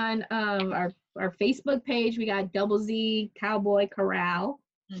me on our Facebook page. We got Double Z Cowboy Corral.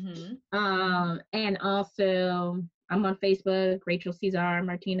 And also I'm on Facebook, Rachel Cesar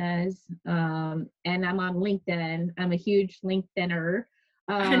Martinez, and I'm on LinkedIn. I'm a huge LinkedIner.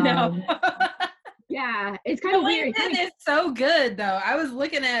 I know. Yeah, it's kind of weird. LinkedIn is so good, though. I was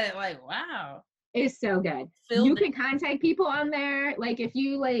looking at it like, wow. It's so good. You can contact people on there. Like if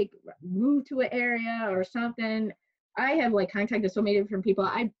you like move to an area or something, I have like contacted so many different people.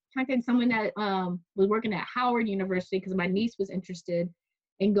 I contacted someone that was working at Howard University because my niece was interested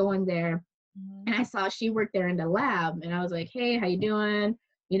in going there. And I saw she worked there in the lab, and I was like, hey, how you doing?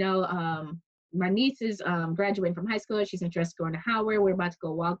 My niece is graduating from high school. She's interested in going to Howard. We're about to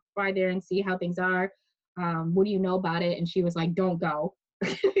go walk by there and see how things are. What do you know about it? And she was like, don't go.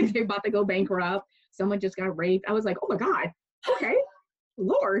 They're about to go bankrupt. Someone just got raped. I was like, oh my God. Okay.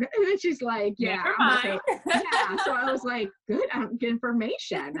 Lord. And then she's like, yeah. Okay. Yeah. So I was like, good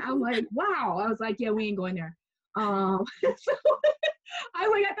information. I'm like, wow. I was like, yeah, we ain't going there. So I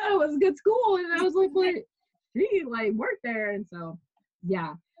thought it was a good school, and I was like, but she like worked there, and so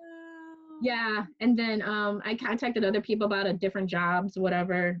yeah. And then I contacted other people about different jobs,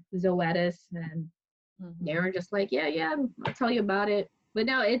 whatever, Zoetis, and they were just like, yeah, I'll tell you about it. But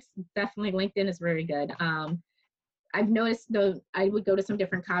no, it's definitely LinkedIn is very good. I've noticed though, I would go to some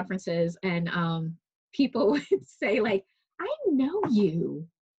different conferences, and people would say like, I know you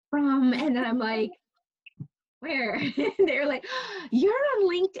from, and then I'm like, where? And they're like, you're on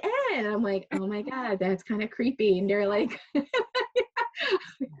LinkedIn. I'm like, oh my God, that's kind of creepy. And they're like,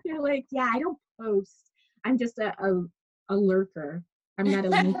 yeah, I don't post. I'm just a lurker. I'm not a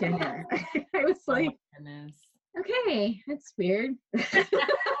LinkedIner. I was like, okay, that's weird.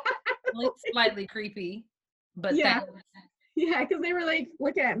 It's slightly creepy, but yeah, because they were like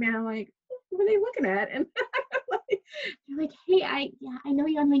looking at me, and I'm like, what are they looking at? And they're like, hey, I know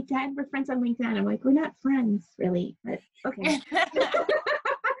you on LinkedIn. We're friends on LinkedIn. I'm like, we're not friends, really, but okay.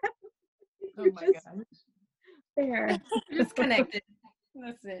 Oh my gosh. there. Just connected.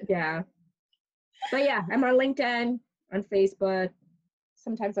 That's it. Yeah. But yeah, I'm on LinkedIn, on Facebook,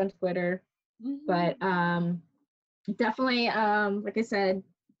 sometimes on Twitter. But definitely, like I said,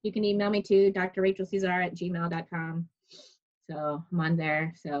 you can email me too, drrachelcesar@gmail.com. So I'm on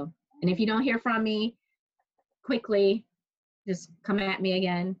there. So, and if you don't hear from me quickly, just come at me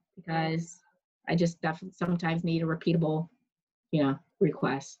again, because I just definitely sometimes need a repeatable,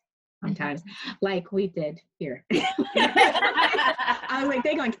 request. Sometimes, like we did here. I was like,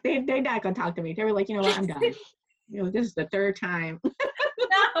 they're not gonna talk to me. They were like, you know what, I'm done. This is the third time.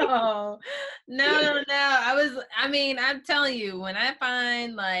 No. I'm telling you, when I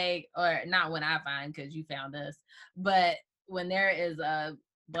find or not when I find, because you found us, but when there is a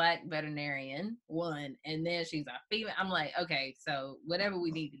Black veterinarian, one, and then she's a female, I'm like, okay, so whatever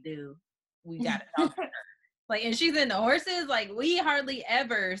we need to do, we got to talk to her. And she's in the horses, we hardly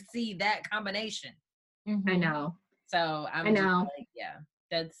ever see that combination. Mm-hmm. I know. So I know.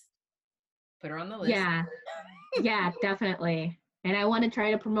 That's put her on the list. Yeah, definitely. And I want to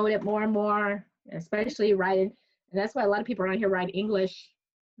try to promote it more and more, especially riding. And that's why a lot of people around here ride English.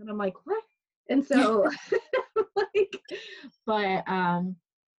 And I'm like, what? And so, but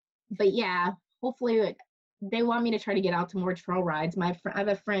yeah, hopefully they want me to try to get out to more trail rides. I have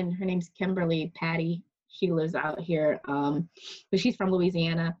a friend, her name's Kimberly Patty. She lives out here, but she's from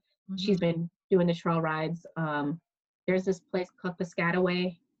Louisiana. Mm-hmm. She's been doing the trail rides. There's this place called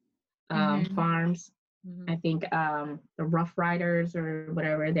Piscataway Farms. Mm-hmm. I think the Rough Riders or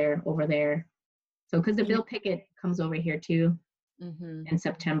whatever, they're over there. So because the Bill Pickett comes over here too in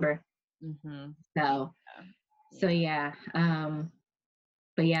September. Mm-hmm. So yeah.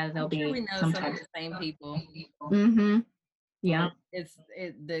 But yeah, they'll be we know sometimes some of the same people. Mm-hmm. Yeah.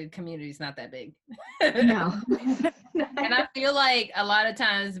 The community's not that big. No. And I feel like a lot of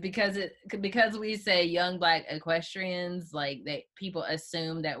times because we say young Black equestrians, that people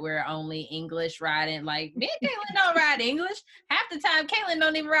assume that we're only English riding. Me and Caitlin don't ride English. Half the time Caitlin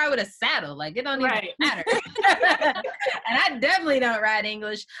don't even ride with a saddle. It don't even matter. And I definitely don't ride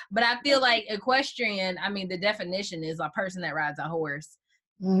English. But I feel like equestrian, the definition is a person that rides a horse.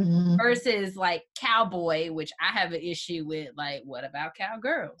 Mm-hmm. Versus cowboy, which I have an issue with. What about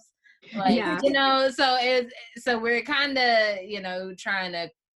cowgirls? So we're kind of trying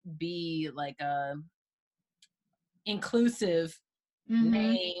to be a inclusive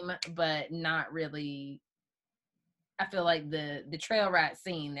name, but not really. I feel like the trail ride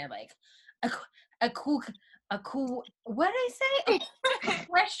scene, they're a cool. What did I say?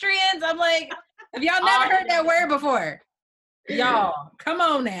 Equestrians. I'm like, have y'all never heard that word before? Y'all, come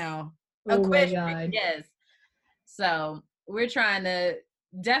on now. Oh my God. Yes. So we're trying to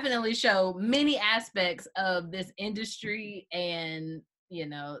definitely show many aspects of this industry and,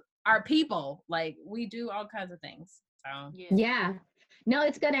 our people. We do all kinds of things. So yeah. No,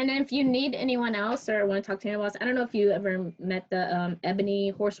 it's good. And if you need anyone else or want to talk to anyone else, I don't know if you ever met the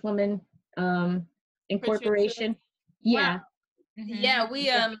Ebony Horsewoman Incorporation. Yeah. Wow. Mm-hmm. Yeah, we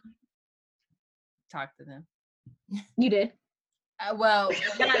talked to them. You did? Well,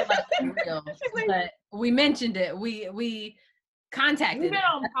 not real, but we mentioned it. We contacted. We've been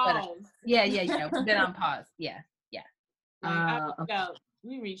on pause. Yeah. We've been on pause. Yeah.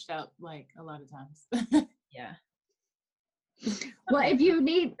 We reached out a lot of times. Yeah. Well, if you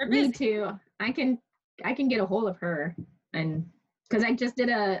need me to, I can get a hold of her, and because I just did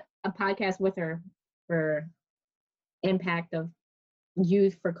a podcast with her for impact of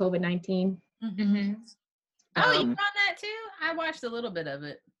youth for COVID-19. Mm-hmm. Oh, you on that too? I watched a little bit of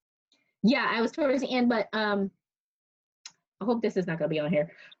it. Yeah, I was towards the end, but I hope this is not going to be on here.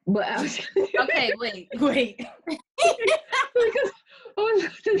 But I was okay, wait. Because I was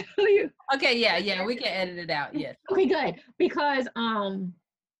about to tell you. Okay, yeah, we can edit it out. Yes. Okay, good. Because I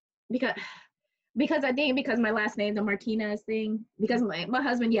think because my last name, the Martinez thing, because my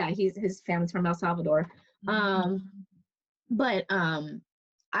husband, his family's from El Salvador. But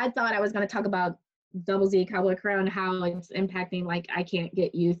I thought I was going to talk about Double Z Cowboy Crown, how it's impacting, I can't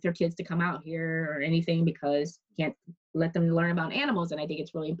get youth or kids to come out here or anything because you can't let them learn about animals. And I think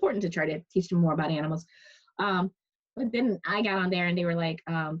it's really important to try to teach them more about animals. But then I got on there and they were like,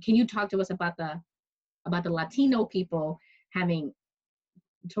 can you talk to us about the Latino people having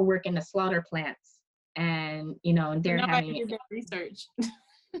to work in the slaughter plants? And, and they're having research.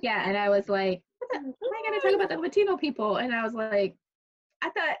 Yeah. And I was like, am I going to talk about the Latino people? And I was like, I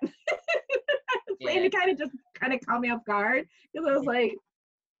thought, and it kind of caught me off guard because I was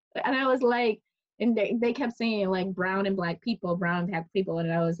like, and they kept saying brown and black people,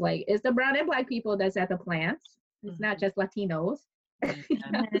 and I was like, it's the brown and black people that's at the plants. It's not just Latinos. And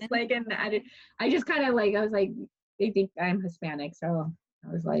I just kind of I was like, they think I'm Hispanic. So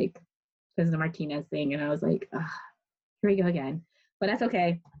I was like, because of the Martinez thing, and I was like, here we go again. But that's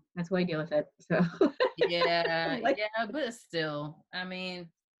okay. That's why I deal with it. So yeah, yeah, but still, I mean,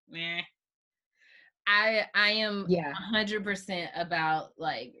 meh. I am 100% about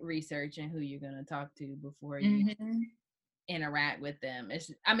like researching who you're gonna talk to before you interact with them.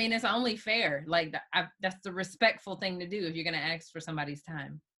 It's only fair. Like that's the respectful thing to do if you're gonna ask for somebody's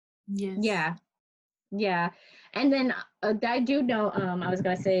time. Yes. Yeah. And then I do know. I was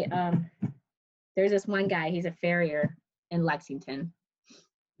gonna say, there's this one guy. He's a farrier in Lexington,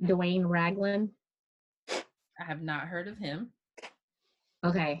 Dwayne Ragland. I have not heard of him.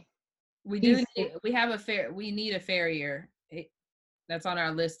 Okay. We need a farrier. That's on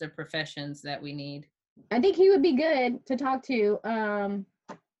our list of professions that we need. I think he would be good to talk to. And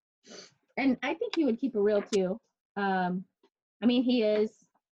I think he would keep it real too. He is,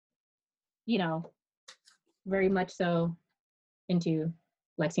 very much so into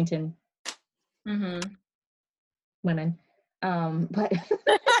Lexington women. But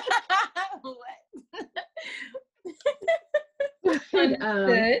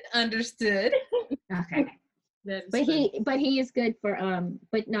Understood. Okay. But he is good for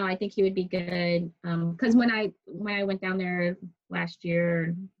but no, I think he would be good because when I went down there last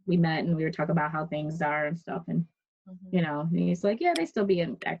year, we met and we were talking about how things are and stuff, and he's like, yeah, they still be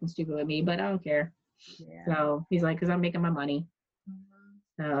acting stupid with me, but I don't care. So he's like, because I'm making my money.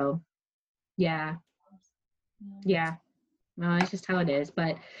 So yeah, no, it's just how it is.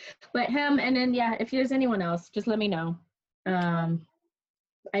 But him, and then if there's anyone else, just let me know.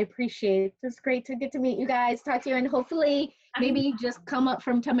 I appreciate it. It's great to get to meet you guys, talk to you, and hopefully maybe just come up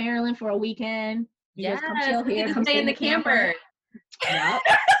to Maryland for a weekend. Yeah, come chill here, come stay in the camper. Yep.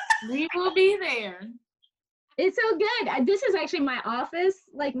 We will be there. It's so good. This is actually my office.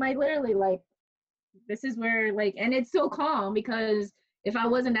 Like this is where and it's so calm because if I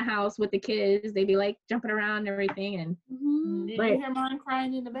was in the house with the kids, they'd be like jumping around and everything. And did you hear mine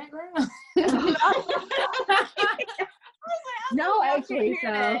crying in the background? No, actually,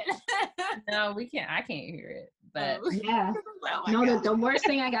 so no, we can't. I can't hear it, but yeah. No, the worst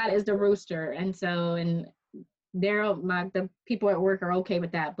thing I got is the rooster, and the people at work are okay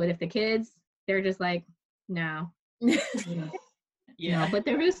with that, but if the kids, they're just like, no. Yeah. No, but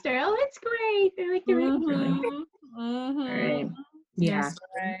the rooster, it's great. They're like the rooster. All right. Yeah. That's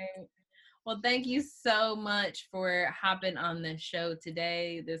right. Well, thank you so much for hopping on the show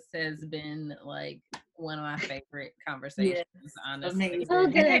today. This has been like one of my favorite conversations, honestly. Amazing. Oh,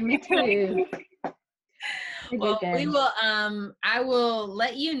 good. Me too. Well, we will. I will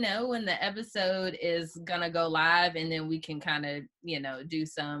let you know when the episode is gonna go live, and then we can kind of, do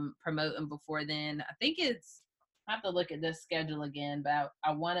some promoting before then. I think I have to look at the schedule again, but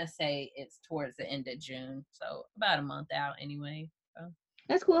I want to say it's towards the end of June, so about a month out anyway. So.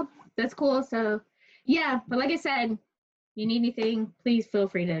 That's cool. So, yeah, but like I said, you need anything, please feel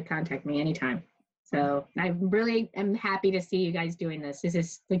free to contact me anytime. So I really am happy to see you guys doing this. This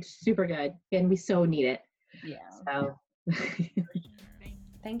is super good, and we so need it. Yeah. So.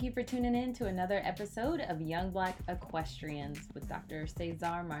 Thank you for tuning in to another episode of Young Black Equestrians with Dr.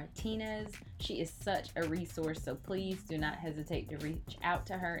 Cesar Martinez. She is such a resource, so please do not hesitate to reach out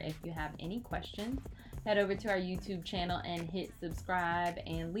to her if you have any questions. Head over to our YouTube channel and hit subscribe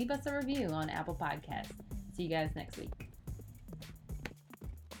and leave us a review on Apple Podcasts. See you guys next week.